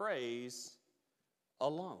prays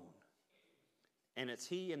alone. And it's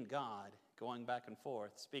he and God going back and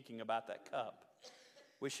forth, speaking about that cup,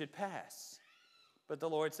 which should pass. But the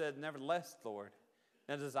Lord said, nevertheless, Lord,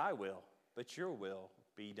 not as I will, but your will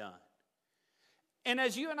be done. And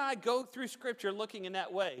as you and I go through Scripture looking in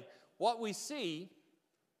that way, what we see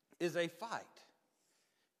is a fight.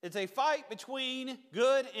 It's a fight between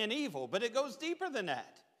good and evil, but it goes deeper than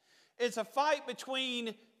that. It's a fight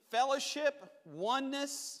between fellowship,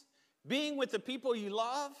 oneness, being with the people you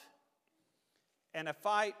love, and a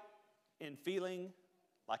fight in feeling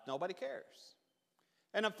like nobody cares.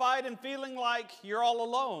 And a fight in feeling like you're all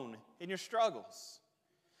alone in your struggles.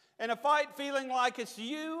 And a fight feeling like it's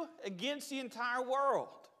you against the entire world.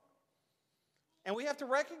 And we have to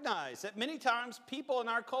recognize that many times people in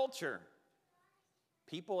our culture,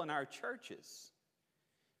 people in our churches,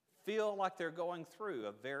 feel like they're going through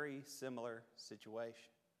a very similar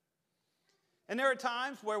situation. And there are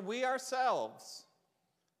times where we ourselves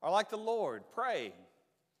are like the Lord, praying,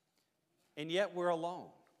 and yet we're alone,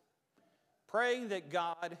 praying that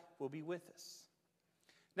God will be with us.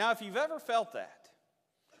 Now, if you've ever felt that,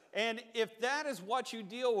 and if that is what you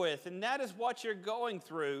deal with, and that is what you're going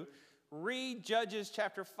through, read Judges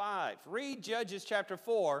chapter 5, read Judges chapter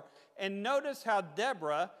 4, and notice how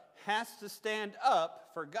Deborah has to stand up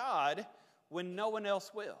for God when no one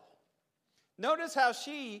else will. Notice how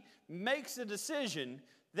she makes a decision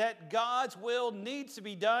that God's will needs to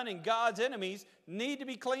be done and God's enemies need to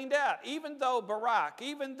be cleaned out. Even though Barak,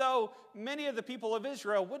 even though many of the people of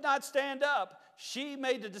Israel would not stand up, she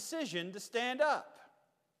made the decision to stand up.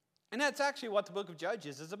 And that's actually what the book of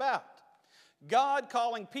Judges is about. God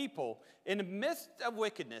calling people in the midst of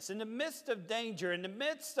wickedness, in the midst of danger, in the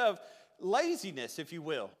midst of laziness, if you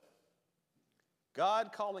will.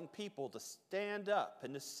 God calling people to stand up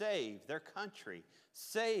and to save their country,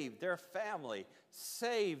 save their family,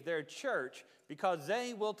 save their church, because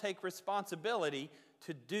they will take responsibility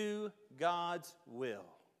to do God's will.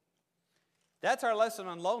 That's our lesson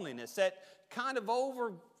on loneliness. That kind of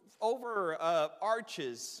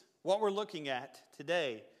arches what we're looking at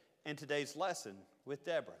today in today's lesson with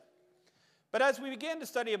Deborah. But as we begin to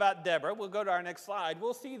study about Deborah, we'll go to our next slide.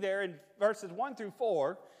 We'll see there in verses 1 through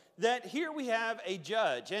 4 that here we have a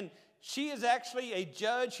judge. And she is actually a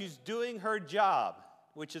judge who's doing her job,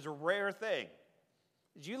 which is a rare thing.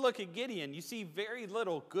 As you look at Gideon, you see very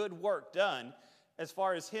little good work done as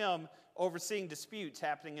far as him overseeing disputes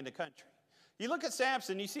happening in the country. You look at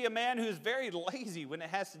Samson, you see a man who's very lazy when it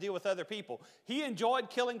has to deal with other people. He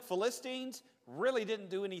enjoyed killing Philistines, really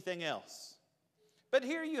didn't do anything else. But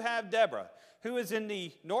here you have Deborah, who is in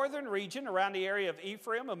the northern region around the area of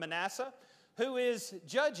Ephraim and Manasseh, who is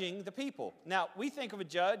judging the people. Now, we think of a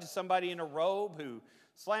judge as somebody in a robe who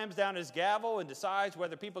slams down his gavel and decides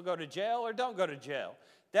whether people go to jail or don't go to jail.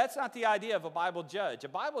 That's not the idea of a Bible judge. A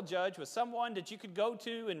Bible judge was someone that you could go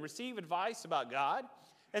to and receive advice about God,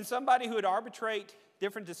 and somebody who would arbitrate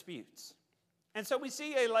different disputes. And so we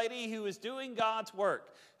see a lady who is doing God's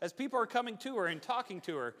work as people are coming to her and talking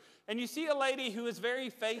to her. And you see a lady who is very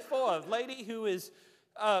faithful, a lady who is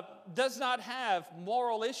does not have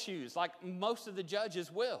moral issues like most of the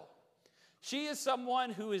judges will. She is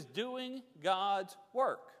someone who is doing God's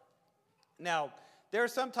work. Now, there are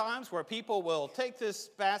some times where people will take this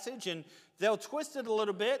passage and they'll twist it a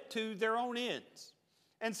little bit to their own ends.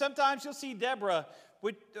 And sometimes you'll see Deborah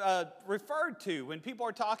referred to when people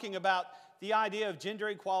are talking about the idea of gender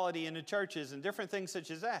equality in the churches and different things such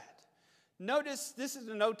as that. Notice this is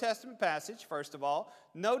an Old Testament passage, first of all.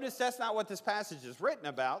 Notice that's not what this passage is written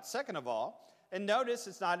about, second of all. And notice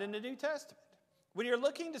it's not in the New Testament. When you're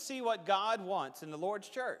looking to see what God wants in the Lord's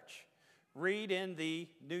church, read in the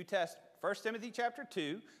New Testament. 1 Timothy chapter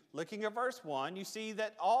 2, looking at verse 1, you see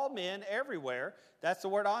that all men everywhere, that's the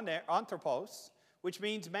word on there, anthropos, which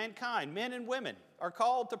means mankind, men and women, are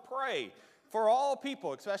called to pray for all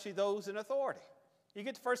people, especially those in authority. You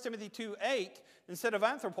get to 1 Timothy 2:8, instead of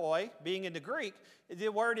anthropoi being in the Greek, the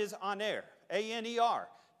word is aner, A-N-E-R.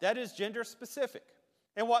 That is gender specific.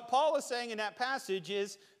 And what Paul is saying in that passage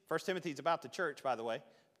is, 1 Timothy is about the church, by the way,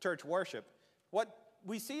 church worship. What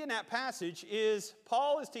we see in that passage is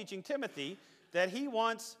Paul is teaching Timothy that he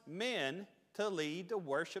wants men to lead the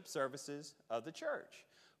worship services of the church.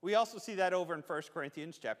 We also see that over in 1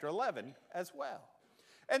 Corinthians chapter 11 as well.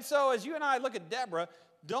 And so as you and I look at Deborah,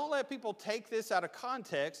 don't let people take this out of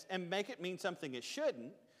context and make it mean something it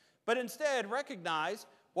shouldn't, but instead recognize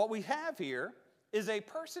what we have here is a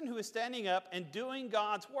person who is standing up and doing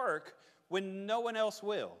God's work when no one else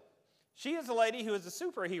will. She is a lady who is a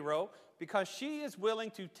superhero because she is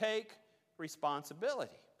willing to take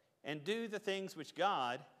responsibility and do the things which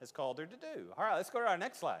God has called her to do. All right, let's go to our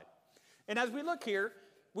next slide. And as we look here,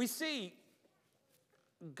 we see,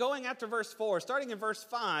 going after verse 4, starting in verse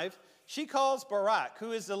 5, she calls Barak,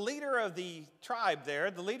 who is the leader of the tribe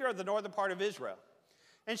there, the leader of the northern part of Israel.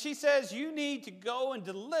 And she says, you need to go and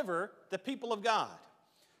deliver the people of God.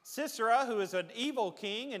 Sisera, who is an evil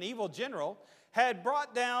king, an evil general, had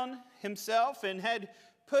brought down himself and had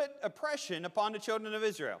put oppression upon the children of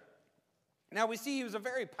Israel. Now we see he was a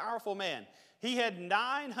very powerful man. He had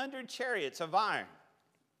 900 chariots of iron.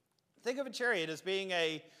 Think of a chariot as being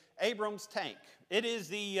a Abrams tank. It is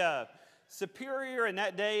the superior in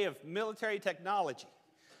that day of military technology.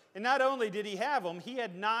 And not only did he have them, he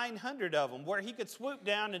had 900 of them where he could swoop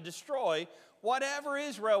down and destroy whatever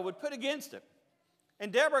Israel would put against him.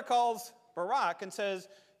 And Deborah calls Barak and says,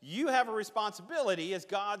 you have a responsibility as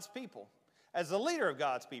God's people, as the leader of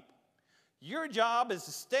God's people. Your job is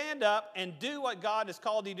to stand up and do what God has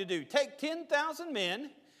called you to do. Take 10,000 men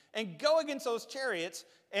and go against those chariots,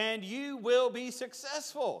 and you will be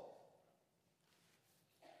successful.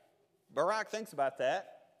 Barak thinks about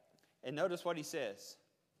that, and notice what he says.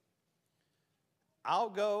 I'll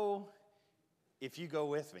go if you go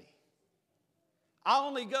with me. I'll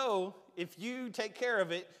only go if you take care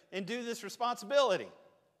of it and do this responsibility.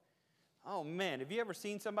 Oh man, have you ever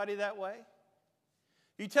seen somebody that way?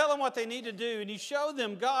 You tell them what they need to do and you show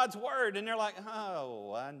them God's word and they're like,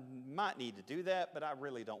 oh, I might need to do that, but I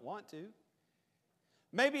really don't want to.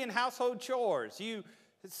 Maybe in household chores, you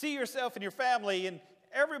see yourself and your family and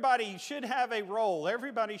everybody should have a role.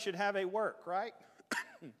 Everybody should have a work, right?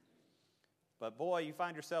 But boy, you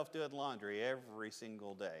find yourself doing laundry every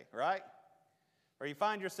single day, right? Or you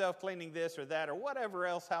find yourself cleaning this or that or whatever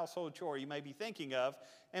else household chore you may be thinking of,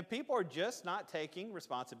 and people are just not taking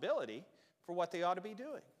responsibility for what they ought to be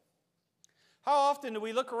doing. How often do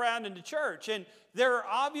we look around in the church and there are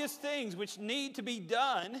obvious things which need to be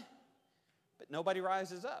done, but nobody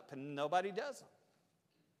rises up and nobody does them?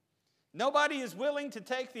 Nobody is willing to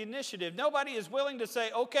take the initiative. Nobody is willing to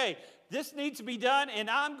say, okay, this needs to be done and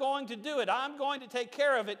I'm going to do it. I'm going to take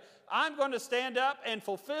care of it. I'm going to stand up and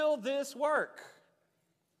fulfill this work.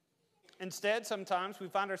 Instead, sometimes we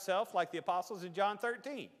find ourselves like the apostles in John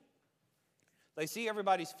 13. They see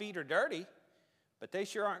everybody's feet are dirty, but they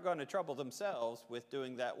sure aren't going to trouble themselves with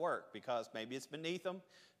doing that work because maybe it's beneath them,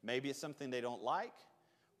 maybe it's something they don't like,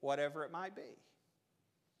 whatever it might be.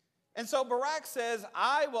 And so Barak says,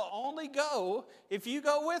 I will only go if you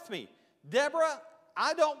go with me. Deborah,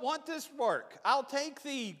 I don't want this work. I'll take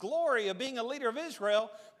the glory of being a leader of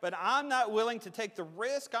Israel, but I'm not willing to take the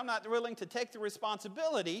risk. I'm not willing to take the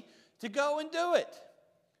responsibility to go and do it.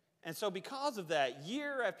 And so because of that,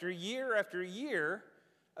 year after year after year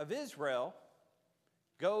of Israel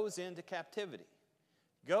goes into captivity,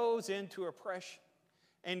 goes into oppression.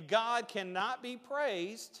 And God cannot be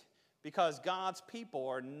praised because God's people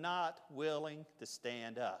are not willing to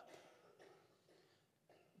stand up.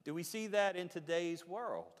 Do we see that in today's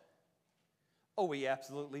world? Oh, we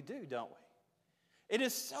absolutely do, don't we? It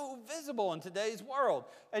is so visible in today's world.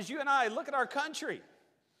 As you and I look at our country,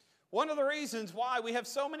 one of the reasons why we have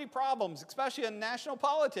so many problems, especially in national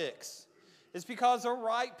politics, is because the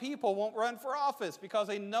right people won't run for office because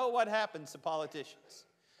they know what happens to politicians.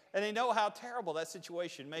 And they know how terrible that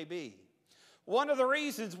situation may be. One of the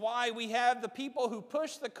reasons why we have the people who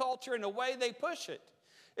push the culture in the way they push it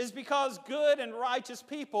is because good and righteous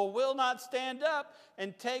people will not stand up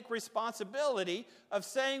and take responsibility of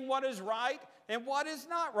saying what is right and what is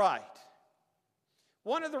not right.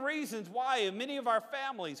 One of the reasons why in many of our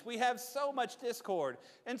families we have so much discord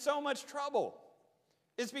and so much trouble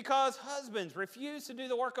is because husbands refuse to do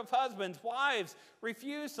the work of husbands, wives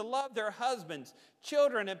refuse to love their husbands,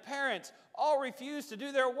 children and parents all refuse to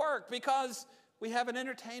do their work because we have an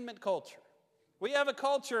entertainment culture. We have a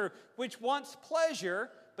culture which wants pleasure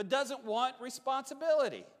but doesn't want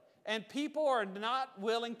responsibility. And people are not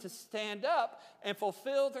willing to stand up and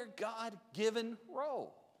fulfill their God-given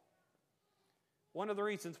role. One of the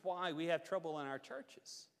reasons why we have trouble in our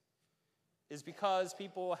churches is because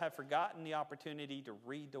people have forgotten the opportunity to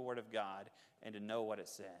read the Word of God and to know what it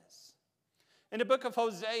says. In the book of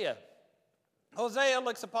Hosea, Hosea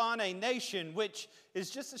looks upon a nation which is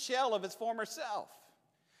just a shell of its former self.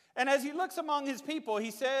 And as he looks among his people,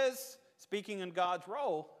 he says, speaking in God's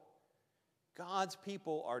role, God's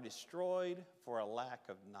people are destroyed for a lack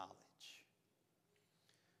of knowledge.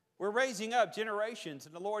 We're raising up generations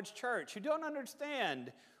in the Lord's church who don't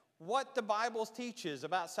understand what the Bible teaches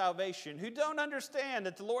about salvation, who don't understand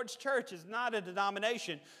that the Lord's church is not a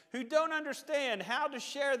denomination, who don't understand how to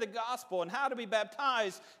share the gospel and how to be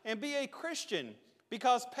baptized and be a Christian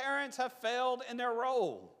because parents have failed in their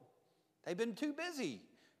role. They've been too busy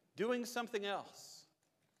doing something else.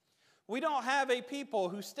 We don't have a people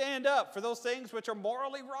who stand up for those things which are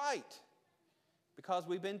morally right because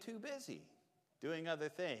we've been too busy doing other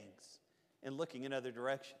things and looking in other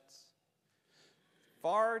directions.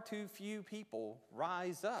 Far too few people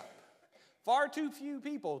rise up. Far too few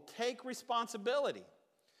people take responsibility.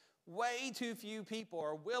 Way too few people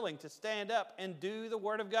are willing to stand up and do the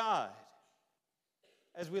Word of God.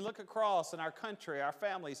 As we look across in our country, our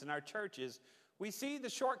families, and our churches, we see the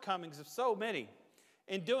shortcomings of so many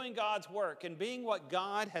in doing God's work and being what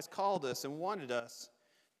God has called us and wanted us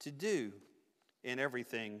to do in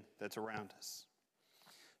everything that's around us.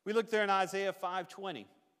 We look there in Isaiah 5:20.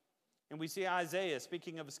 And we see Isaiah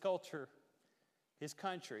speaking of his culture, his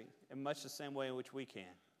country, in much the same way in which we can.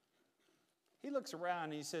 He looks around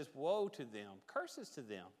and he says, woe to them, curses to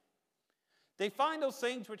them. They find those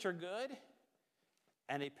things which are good,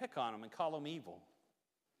 and they pick on them and call them evil.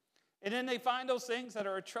 And then they find those things that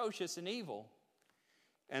are atrocious and evil,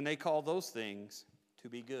 and they call those things to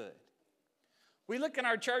be good. We look in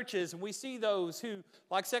our churches and we see those who,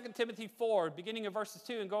 like 2 Timothy 4, beginning of verses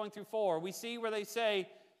 2 and going through 4, we see where they say,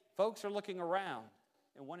 folks are looking around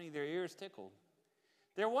and wanting their ears tickled.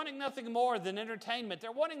 They're wanting nothing more than entertainment.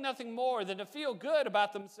 They're wanting nothing more than to feel good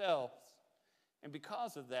about themselves. And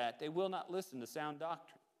because of that, they will not listen to sound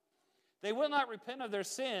doctrine. They will not repent of their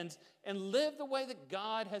sins and live the way that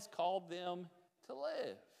God has called them to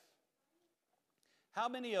live. How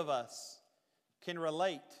many of us can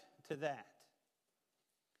relate to that?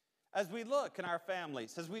 As we look in our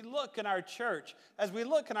families, as we look in our church, as we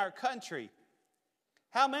look in our country,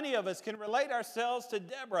 how many of us can relate ourselves to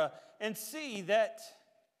Deborah and see that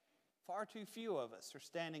far too few of us are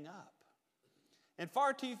standing up? And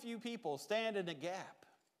far too few people stand in a gap.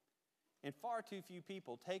 And far too few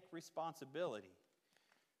people take responsibility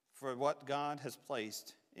for what God has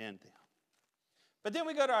placed in them. But then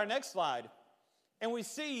we go to our next slide, and we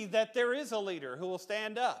see that there is a leader who will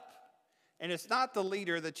stand up. And it's not the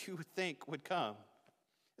leader that you would think would come.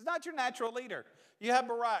 It's not your natural leader. You have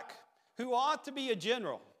Barak, who ought to be a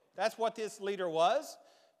general. That's what this leader was.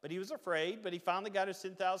 But he was afraid, but he finally got his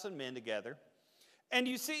 10,000 men together. And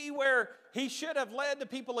you see where he should have led the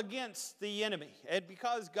people against the enemy, and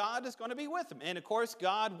because God is going to be with him. And of course,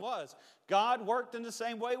 God was. God worked in the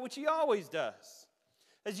same way which he always does.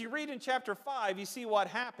 As you read in chapter 5, you see what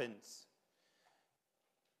happens.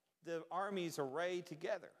 The armies array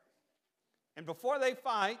together. And before they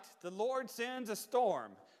fight, the Lord sends a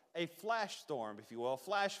storm, a flash storm, if you will, a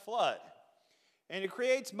flash flood. And it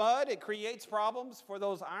creates mud, it creates problems for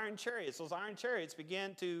those iron chariots. Those iron chariots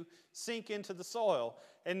begin to sink into the soil,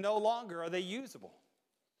 and no longer are they usable.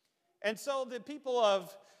 And so the people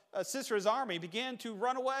of Sisera's army began to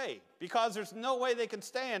run away because there's no way they can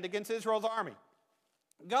stand against Israel's army.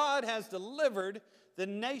 God has delivered the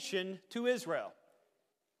nation to Israel,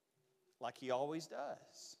 like he always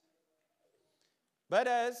does. But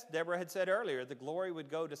as Deborah had said earlier, the glory would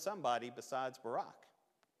go to somebody besides Barak,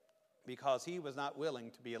 because he was not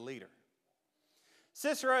willing to be a leader.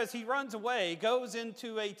 Sisera, as he runs away, goes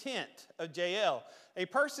into a tent of Jael, a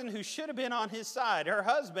person who should have been on his side. Her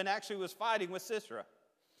husband actually was fighting with Sisera.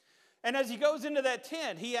 And as he goes into that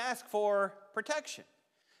tent, he asks for protection.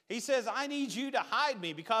 He says, I need you to hide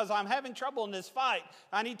me because I'm having trouble in this fight.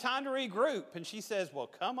 I need time to regroup. And she says, well,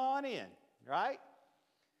 come on in, right?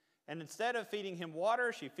 And instead of feeding him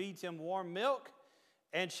water, she feeds him warm milk.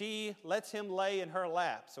 And she lets him lay in her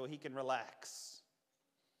lap so he can relax.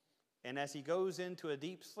 And as he goes into a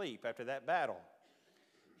deep sleep after that battle,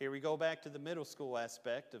 here we go back to the middle school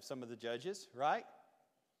aspect of some of the judges, right?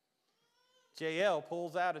 Jael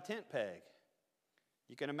pulls out a tent peg.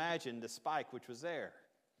 You can imagine the spike which was there.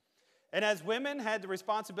 And as women had the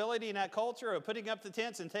responsibility in that culture of putting up the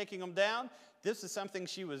tents and taking them down, this is something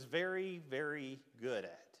she was very, very good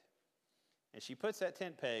at. And she puts that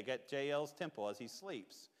tent peg at Jael's temple as he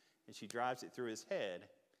sleeps, and she drives it through his head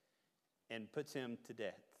and puts him to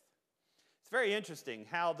death. It's very interesting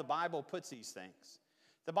how the Bible puts these things.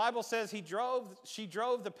 The Bible says she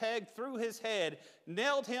drove the peg through his head,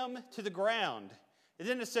 nailed him to the ground. And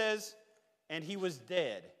then it says, and he was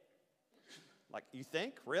dead. Like, you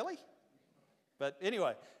think? Really? But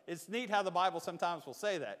anyway, it's neat how the Bible sometimes will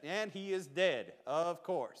say that. And he is dead, of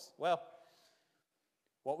course. Well,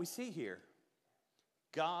 what we see here,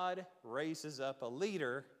 God raises up a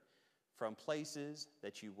leader from places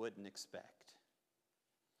that you wouldn't expect.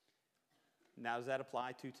 Now, does that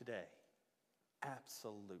apply to today?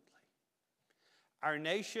 Absolutely. Our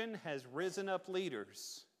nation has risen up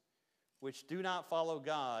leaders which do not follow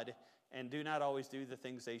God and do not always do the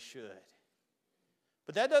things they should.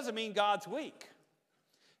 But that doesn't mean God's weak.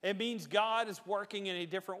 It means God is working in a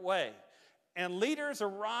different way. And leaders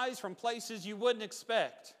arise from places you wouldn't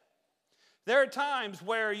expect. There are times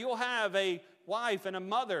where you'll have a wife and a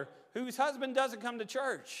mother whose husband doesn't come to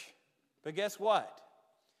church. But guess what?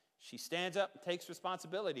 She stands up and takes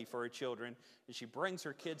responsibility for her children, and she brings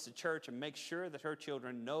her kids to church and makes sure that her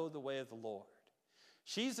children know the way of the Lord.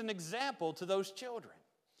 She's an example to those children.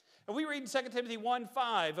 And we read in 2 Timothy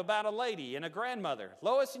 1:5 about a lady and a grandmother,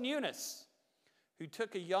 Lois and Eunice, who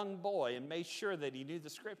took a young boy and made sure that he knew the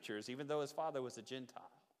scriptures, even though his father was a Gentile.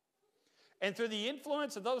 And through the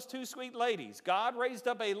influence of those two sweet ladies, God raised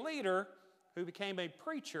up a leader who became a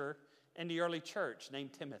preacher in the early church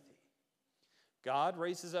named Timothy. God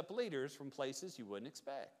raises up leaders from places you wouldn't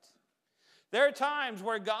expect. There are times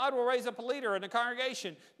where God will raise up a leader in the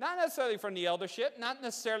congregation, not necessarily from the eldership, not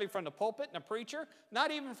necessarily from the pulpit and the preacher, not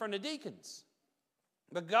even from the deacons.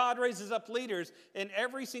 But God raises up leaders in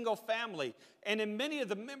every single family and in many of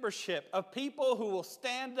the membership of people who will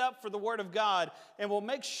stand up for the Word of God and will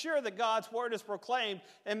make sure that God's Word is proclaimed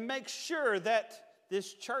and make sure that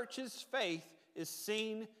this church's faith is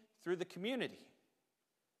seen through the community.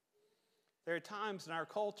 There are times in our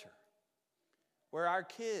culture where our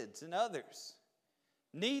kids and others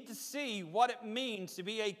need to see what it means to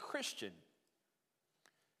be a Christian.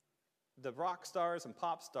 The rock stars and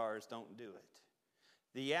pop stars don't do it.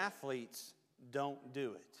 The athletes don't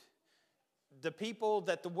do it. The people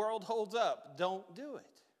that the world holds up don't do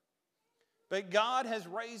it. But God has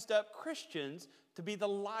raised up Christians to be the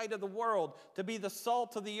light of the world, to be the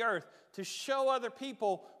salt of the earth, to show other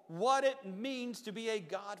people what it means to be a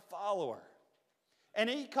God follower. And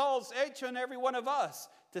He calls each and every one of us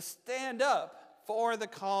to stand up for the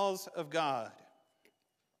cause of God.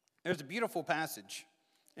 There's a beautiful passage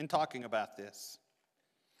in talking about this.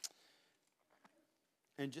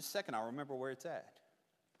 In just a second, I'll remember where it's at.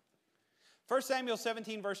 1 Samuel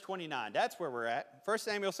 17, verse 29. That's where we're at. 1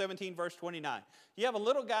 Samuel 17, verse 29. You have a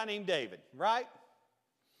little guy named David, right?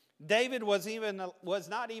 David was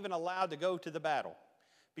not even allowed to go to the battle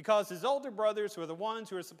because his older brothers were the ones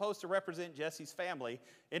who were supposed to represent Jesse's family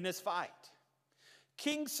in this fight.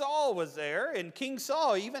 King Saul was there, and King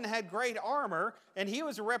Saul even had great armor, and he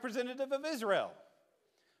was a representative of Israel.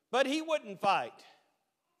 But he wouldn't fight.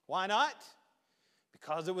 Why not?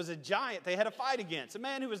 Because it was a giant they had to fight against, a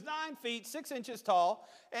man who was 9 feet, 6 inches tall,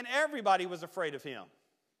 and everybody was afraid of him.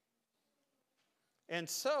 And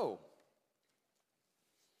so,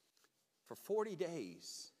 for 40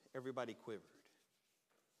 days, everybody quivered.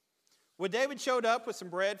 When David showed up with some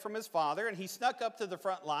bread from his father, and he snuck up to the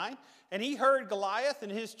front line, and he heard Goliath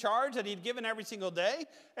and his charge that he'd given every single day,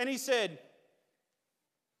 and he said,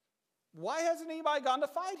 "Why hasn't anybody gone to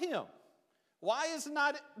fight him? Why is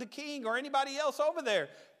not the king or anybody else over there?"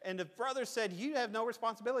 And the brother said, "You have no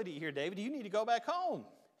responsibility here, David. You need to go back home."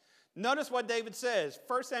 Notice what David says,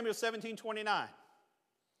 1 Samuel 17, 29.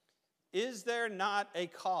 Is there not a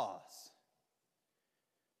cause?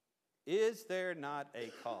 Is there not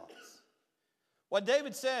a cause? What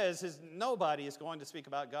David says is nobody is going to speak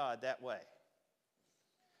about God that way.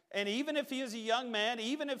 And even if he is a young man,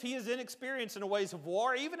 even if he is inexperienced in the ways of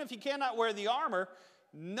war, even if he cannot wear the armor,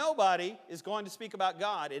 nobody is going to speak about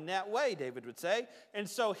God in that way, David would say. And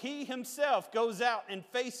so he himself goes out and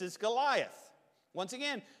faces Goliath. Once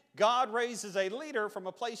again, God raises a leader from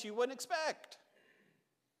a place you wouldn't expect.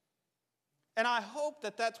 And I hope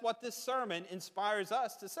that that's what this sermon inspires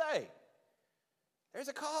us to say. There's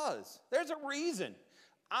a cause. There's a reason.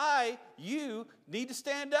 You need to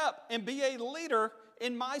stand up and be a leader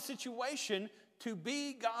in my situation, to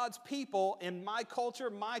be God's people in my culture,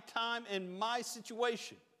 my time, and my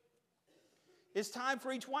situation. It's time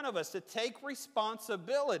for each one of us to take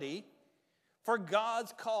responsibility for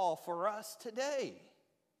God's call for us today.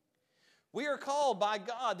 We are called by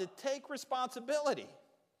God to take responsibility,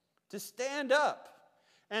 to stand up,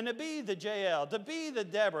 and to be the JL, to be the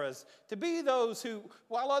Deborahs, to be those who,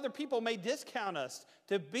 while other people may discount us,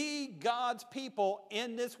 to be God's people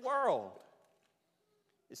in this world.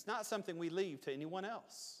 It's not something we leave to anyone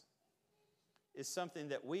else. It's something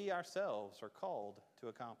that we ourselves are called to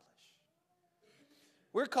accomplish.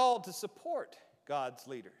 We're called to support God's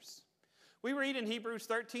leaders. We read in Hebrews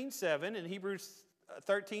 13:7 and Hebrews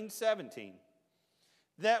 13:17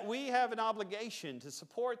 that we have an obligation to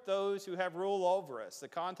support those who have rule over us. The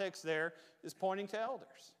context there is pointing to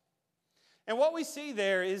elders. And what we see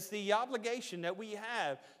there is the obligation that we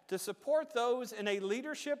have to support those in a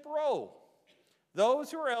leadership role.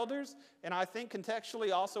 Those who are elders, and I think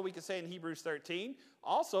contextually also we could say in Hebrews 13,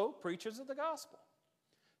 also preachers of the gospel.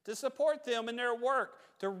 To support them in their work,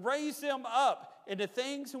 to raise them up in the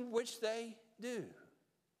things in which they do.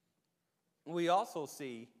 We also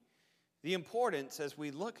see the importance as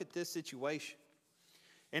we look at this situation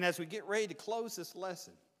and as we get ready to close this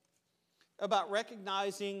lesson about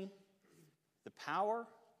recognizing the power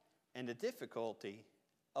and the difficulty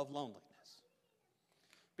of loneliness.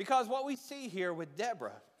 Because what we see here with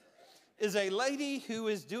Deborah is a lady who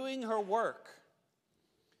is doing her work,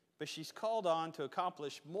 but she's called on to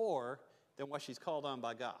accomplish more than what she's called on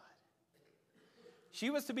by God. She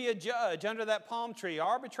was to be a judge under that palm tree,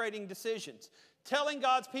 arbitrating decisions, telling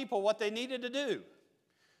God's people what they needed to do.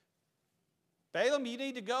 Balaam, you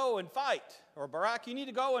need to go and fight. Or Barak, you need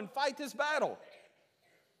to go and fight this battle.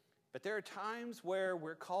 But there are times where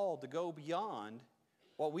we're called to go beyond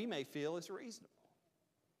what we may feel is reasonable.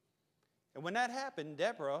 And when that happened,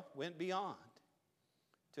 Deborah went beyond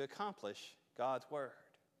to accomplish God's word.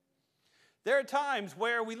 There are times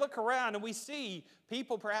where we look around and we see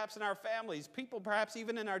people perhaps in our families, people perhaps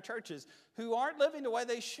even in our churches, who aren't living the way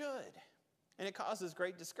they should. And it causes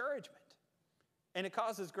great discouragement. And it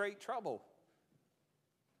causes great trouble.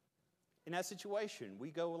 In that situation,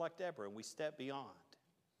 we go like Deborah and we step beyond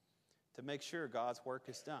to make sure God's work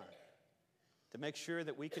is done, to make sure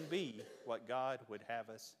that we can be what God would have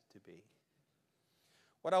us to be.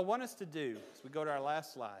 What I want us to do, as we go to our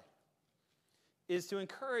last slide, is to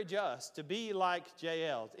encourage us to be like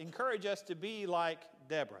Jael, encourage us to be like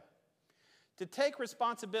Deborah, to take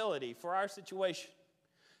responsibility for our situation,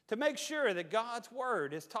 to make sure that God's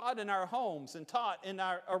word is taught in our homes and taught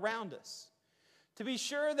around us, to be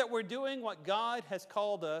sure that we're doing what God has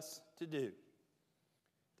called us to do.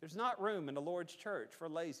 There's not room in the Lord's church for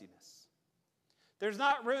laziness. There's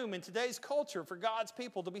not room in today's culture for God's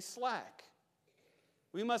people to be slack.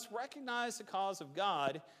 We must recognize the cause of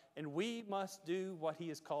God, and we must do what He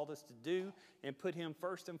has called us to do and put Him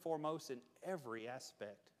first and foremost in every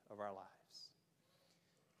aspect of our lives.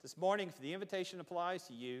 This morning, if the invitation applies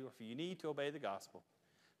to you, or if you need to obey the gospel,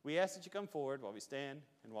 we ask that you come forward while we stand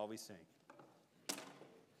and while we sing.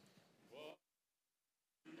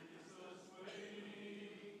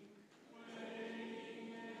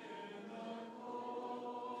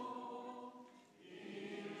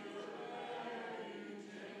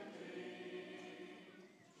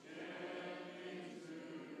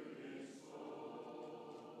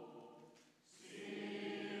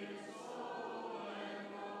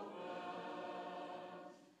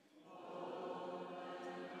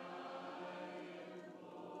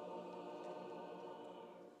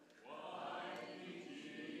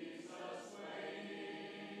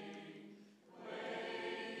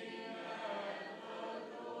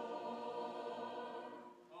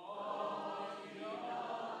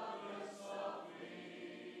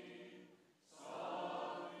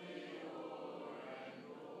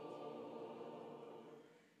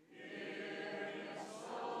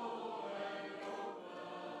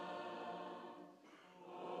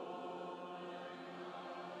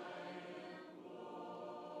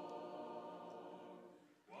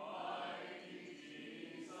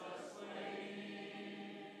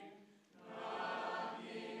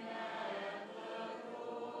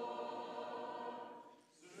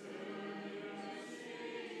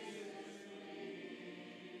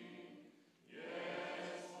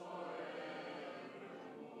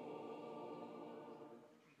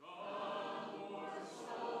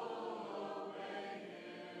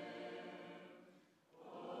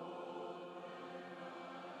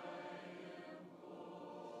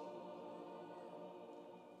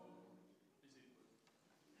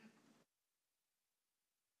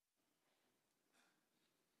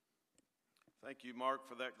 Thank you, Mark,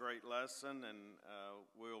 for that great lesson, and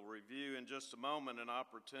we'll review in just a moment an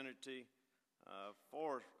opportunity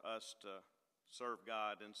for us to serve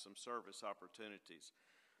God in some service opportunities.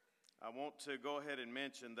 I want to go ahead and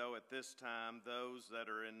mention, though, at this time, those that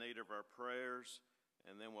are in need of our prayers,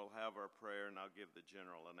 and then we'll have our prayer, and I'll give the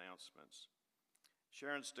general announcements.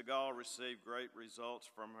 Sharon Stegall received great results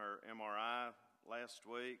from her MRI last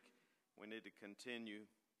week. We need to continue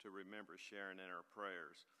to remember Sharon in our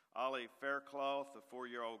prayers. Ollie Faircloth, the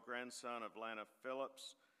 4-year-old grandson of Lana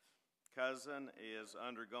Phillips' cousin, is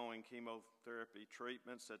undergoing chemotherapy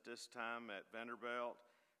treatments at this time at Vanderbilt.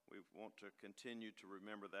 We want to continue to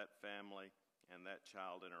remember that family and that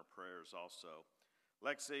child in our prayers also.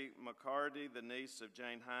 Lexi McCarty, the niece of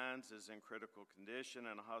Jane Hines, is in critical condition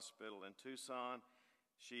in a hospital in Tucson.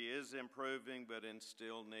 She is improving, but in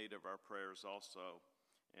still need of our prayers also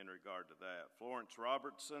in regard to that. Florence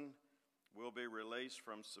Robertson will be released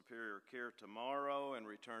from Superior Care tomorrow and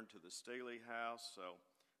return to the Steele House, so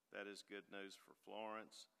that is good news for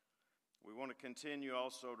Florence. We want to continue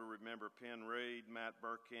also to remember Penn Reed, Matt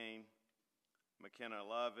Burkeen, McKenna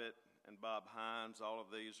Lovett, and Bob Hines. All of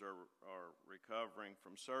these are recovering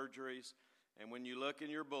from surgeries. And when you look in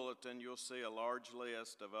your bulletin, you'll see a large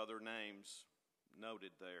list of other names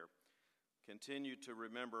noted there. Continue to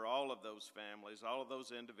remember all of those families, all of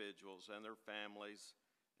those individuals and their families,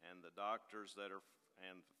 and the doctors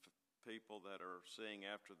and people that are seeing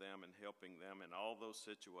after them and helping them in all those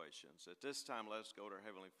situations. At this time, let's go to our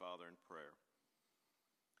Heavenly Father in prayer.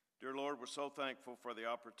 Dear Lord, we're so thankful for the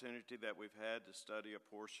opportunity that we've had to study a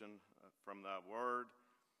portion from Thy Word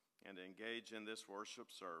and engage in this worship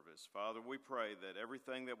service. Father, we pray that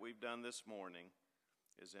everything that we've done this morning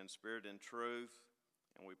is in spirit and truth,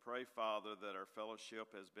 and we pray, Father, that our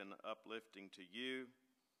fellowship has been uplifting to You,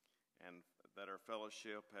 and that our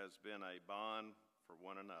fellowship has been a bond for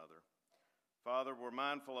one another. Father, we're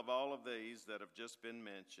mindful of all of these that have just been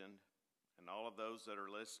mentioned, and all of those that are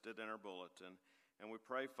listed in our bulletin. And we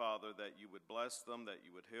pray, Father, that you would bless them, that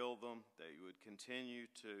you would heal them, that you would continue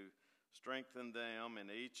to strengthen them in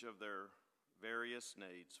each of their various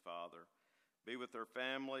needs, Father. Be with their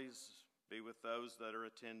families, be with those that are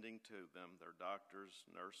attending to them, their doctors,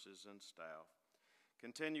 nurses, and staff.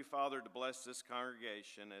 Continue, Father, to bless this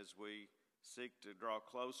congregation as we seek to draw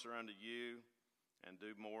closer unto you and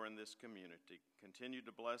do more in this community. Continue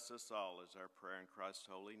to bless us all is our prayer in Christ's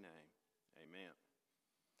holy name. Amen.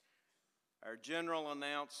 Our general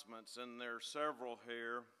announcements, and there are several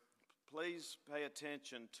here. Please pay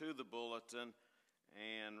attention to the bulletin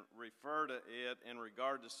and refer to it in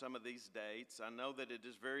regard to some of these dates. I know that it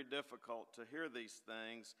is very difficult to hear these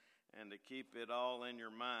things and to keep it all in your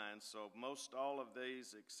mind. So most all of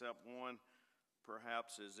these, except one,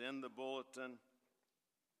 perhaps is in the bulletin,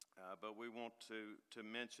 but we want to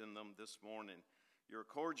mention them this morning. You're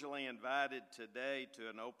cordially invited today to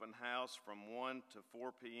an open house from 1 to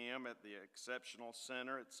 4 p.m. at the Exceptional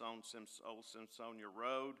Center. It's on Old Simpsonia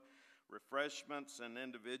Road. Refreshments and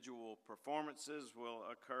individual performances will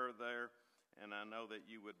occur there, and I know that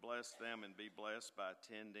you would bless them and be blessed by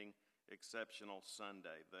attending Exceptional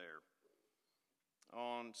Sunday there.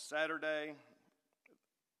 On Saturday,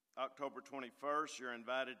 October 21st, you're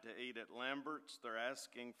invited to eat at Lambert's. They're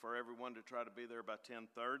asking for everyone to try to be there by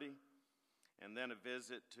 10:30. And then a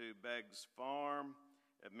visit to Beggs Farm.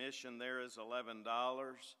 Admission there is $11.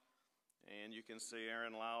 And you can see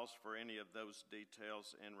Aaron Lyles for any of those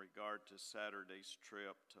details in regard to Saturday's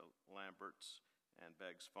trip to Lambert's and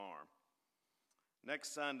Beggs Farm.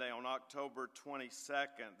 Next Sunday on October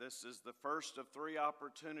 22nd, this is the first of 3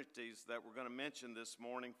 opportunities that we're going to mention this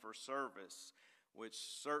morning for service, which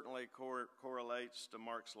certainly correlates to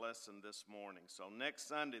Mark's lesson this morning. So next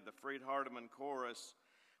Sunday, the Freed Hardeman Chorus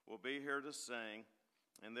will be here to sing,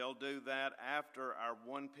 and they'll do that after our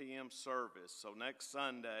 1 p.m. service. So next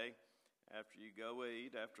Sunday, after you go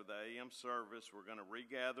eat, after the a.m. service, we're going to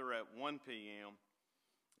regather at 1 p.m.,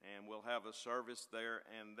 and we'll have a service there,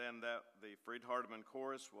 and then the Freed Hardeman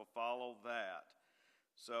Chorus will follow that.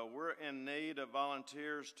 So we're in need of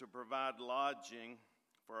volunteers to provide lodging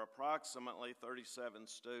for approximately 37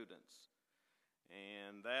 students.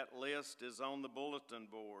 And that list is on the bulletin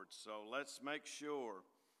board, so let's make sure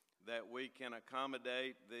that we can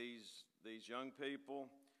accommodate these young people.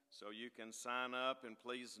 So you can sign up, and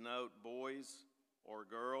please note boys or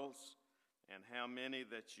girls and how many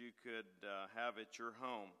that you could have at your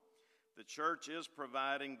home. The church is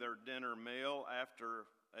providing their dinner meal after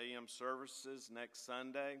a.m. services next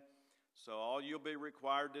Sunday. So all you'll be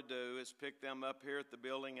required to do is pick them up here at the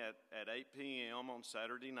building at 8 p.m. on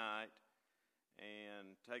Saturday night and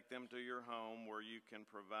take them to your home where you can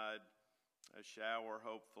provide a shower,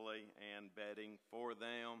 hopefully, and bedding for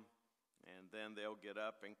them. And then they'll get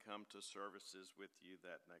up and come to services with you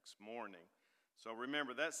that next morning. So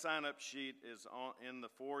remember, that sign-up sheet is in the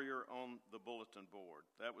foyer on the bulletin board.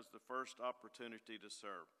 That was the first opportunity to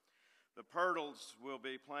serve. The Pirtles will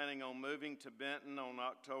be planning on moving to Benton on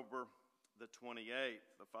October the 28th,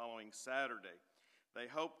 the following Saturday. They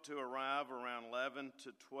hope to arrive around 11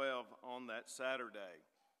 to 12 on that Saturday.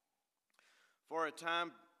 For a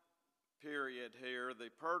time period here, the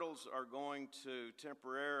Pirtles are going to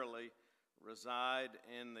temporarily reside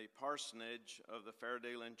in the parsonage of the Fair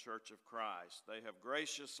Dealing Church of Christ. They have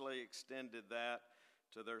graciously extended that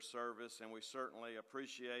to their service, and we certainly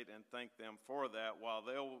appreciate and thank them for that, while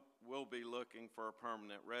they will be looking for a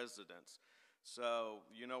permanent residence. So,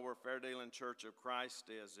 you know where Fair Dealing Church of Christ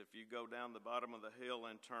is. If you go down the bottom of the hill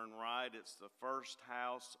and turn right, it's the first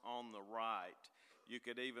house on the right. You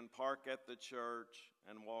could even park at the church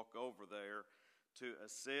and walk over there to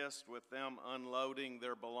assist with them unloading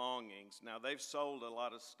their belongings. Now, they've sold a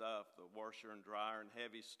lot of stuff, the washer and dryer and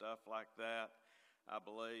heavy stuff like that, I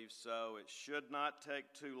believe. So it should not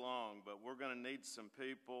take too long, but we're going to need some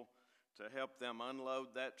people to help them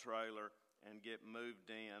unload that trailer and get moved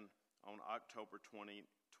in on October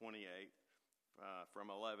 28th from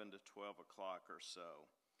 11 to 12 o'clock or so.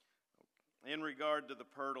 In regard to the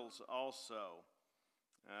Pirtles also,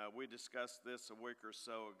 we discussed this a week or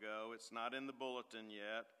so ago. It's not in the bulletin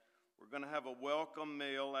yet. We're going to have a welcome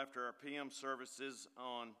meal after our PM services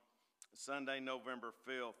on Sunday, November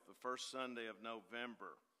 5th, the first Sunday of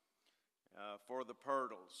November, for the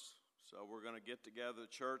Pirtles. So we're going to get together. The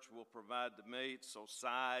church will provide the meat, so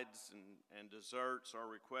sides and desserts are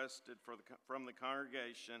requested from the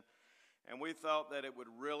congregation. And we thought that it would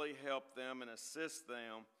really help them and assist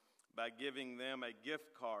them by giving them a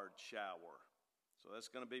gift card shower. So that's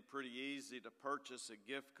going to be pretty easy to purchase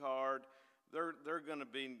a gift card they're going to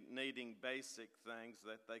be needing basic things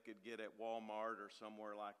that they could get at Walmart or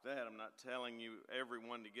somewhere like that. I'm not telling you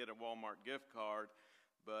everyone to get a Walmart gift card,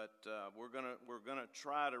 but we're gonna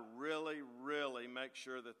try to really make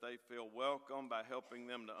sure that they feel welcome by helping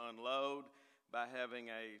them to unload, by having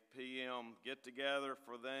a PM get together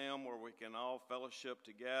for them where we can all fellowship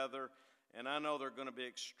together. And I know they're going to be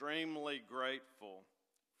extremely grateful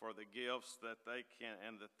for the gifts that they can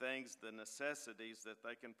and the things, the necessities that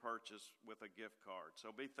they can purchase with a gift card.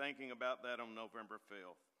 So be thinking about that on November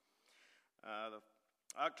 5th.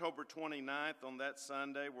 October 29th, on that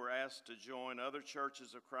Sunday, we're asked to join other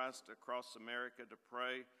churches of Christ across America to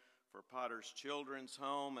pray for Potter's Children's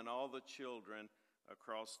Home and all the children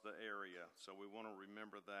across the area. So we want to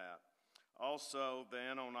remember that. Also,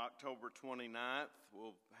 then, on October 29th,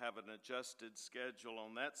 we'll have an adjusted schedule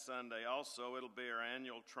on that Sunday. Also, it'll be our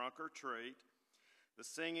annual Trunk or Treat. The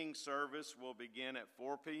singing service will begin at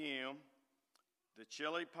 4 p.m. The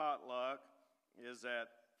chili potluck is at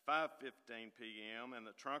 5:15 p.m., and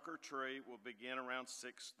the Trunk or Treat will begin around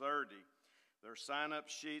 6:30. There are sign-up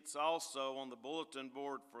sheets also on the bulletin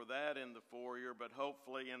board for that in the foyer, but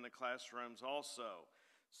hopefully in the classrooms also.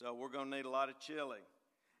 So we're going to need a lot of chili.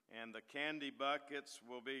 And the candy buckets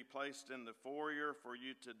will be placed in the foyer for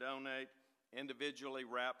you to donate individually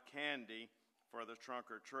wrapped candy for the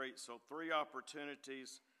Trunk or Treat. So 3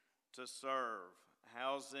 opportunities to serve: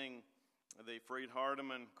 housing the Freed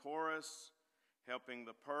Hardeman Chorus, helping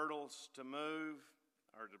the Pirtles to move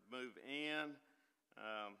in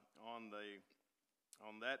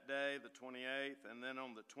on that day, the 28th, and then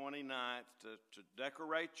on the 29th to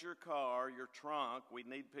decorate your car, your trunk. We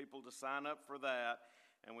need people to sign up for that,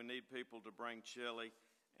 and we need people to bring chili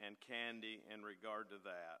and candy in regard to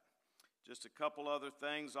that. Just a couple other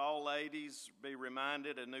things. All ladies, be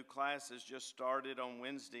reminded, a new class has just started on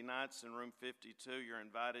Wednesday nights in room 52. You're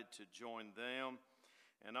invited to join them.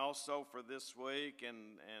 And also for this week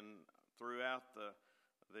and throughout the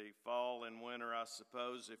fall and winter, I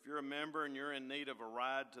suppose, if you're a member and you're in need of a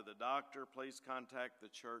ride to the doctor, please contact the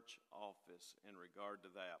church office in regard to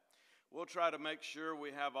that. We'll try to make sure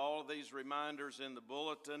we have all of these reminders in the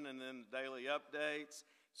bulletin and in the daily updates.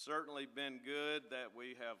 Certainly been good that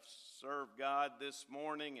we have served God this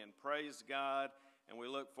morning and praised God, and we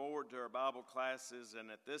look forward to our Bible classes,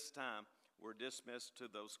 and at this time, we're dismissed to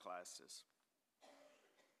those classes.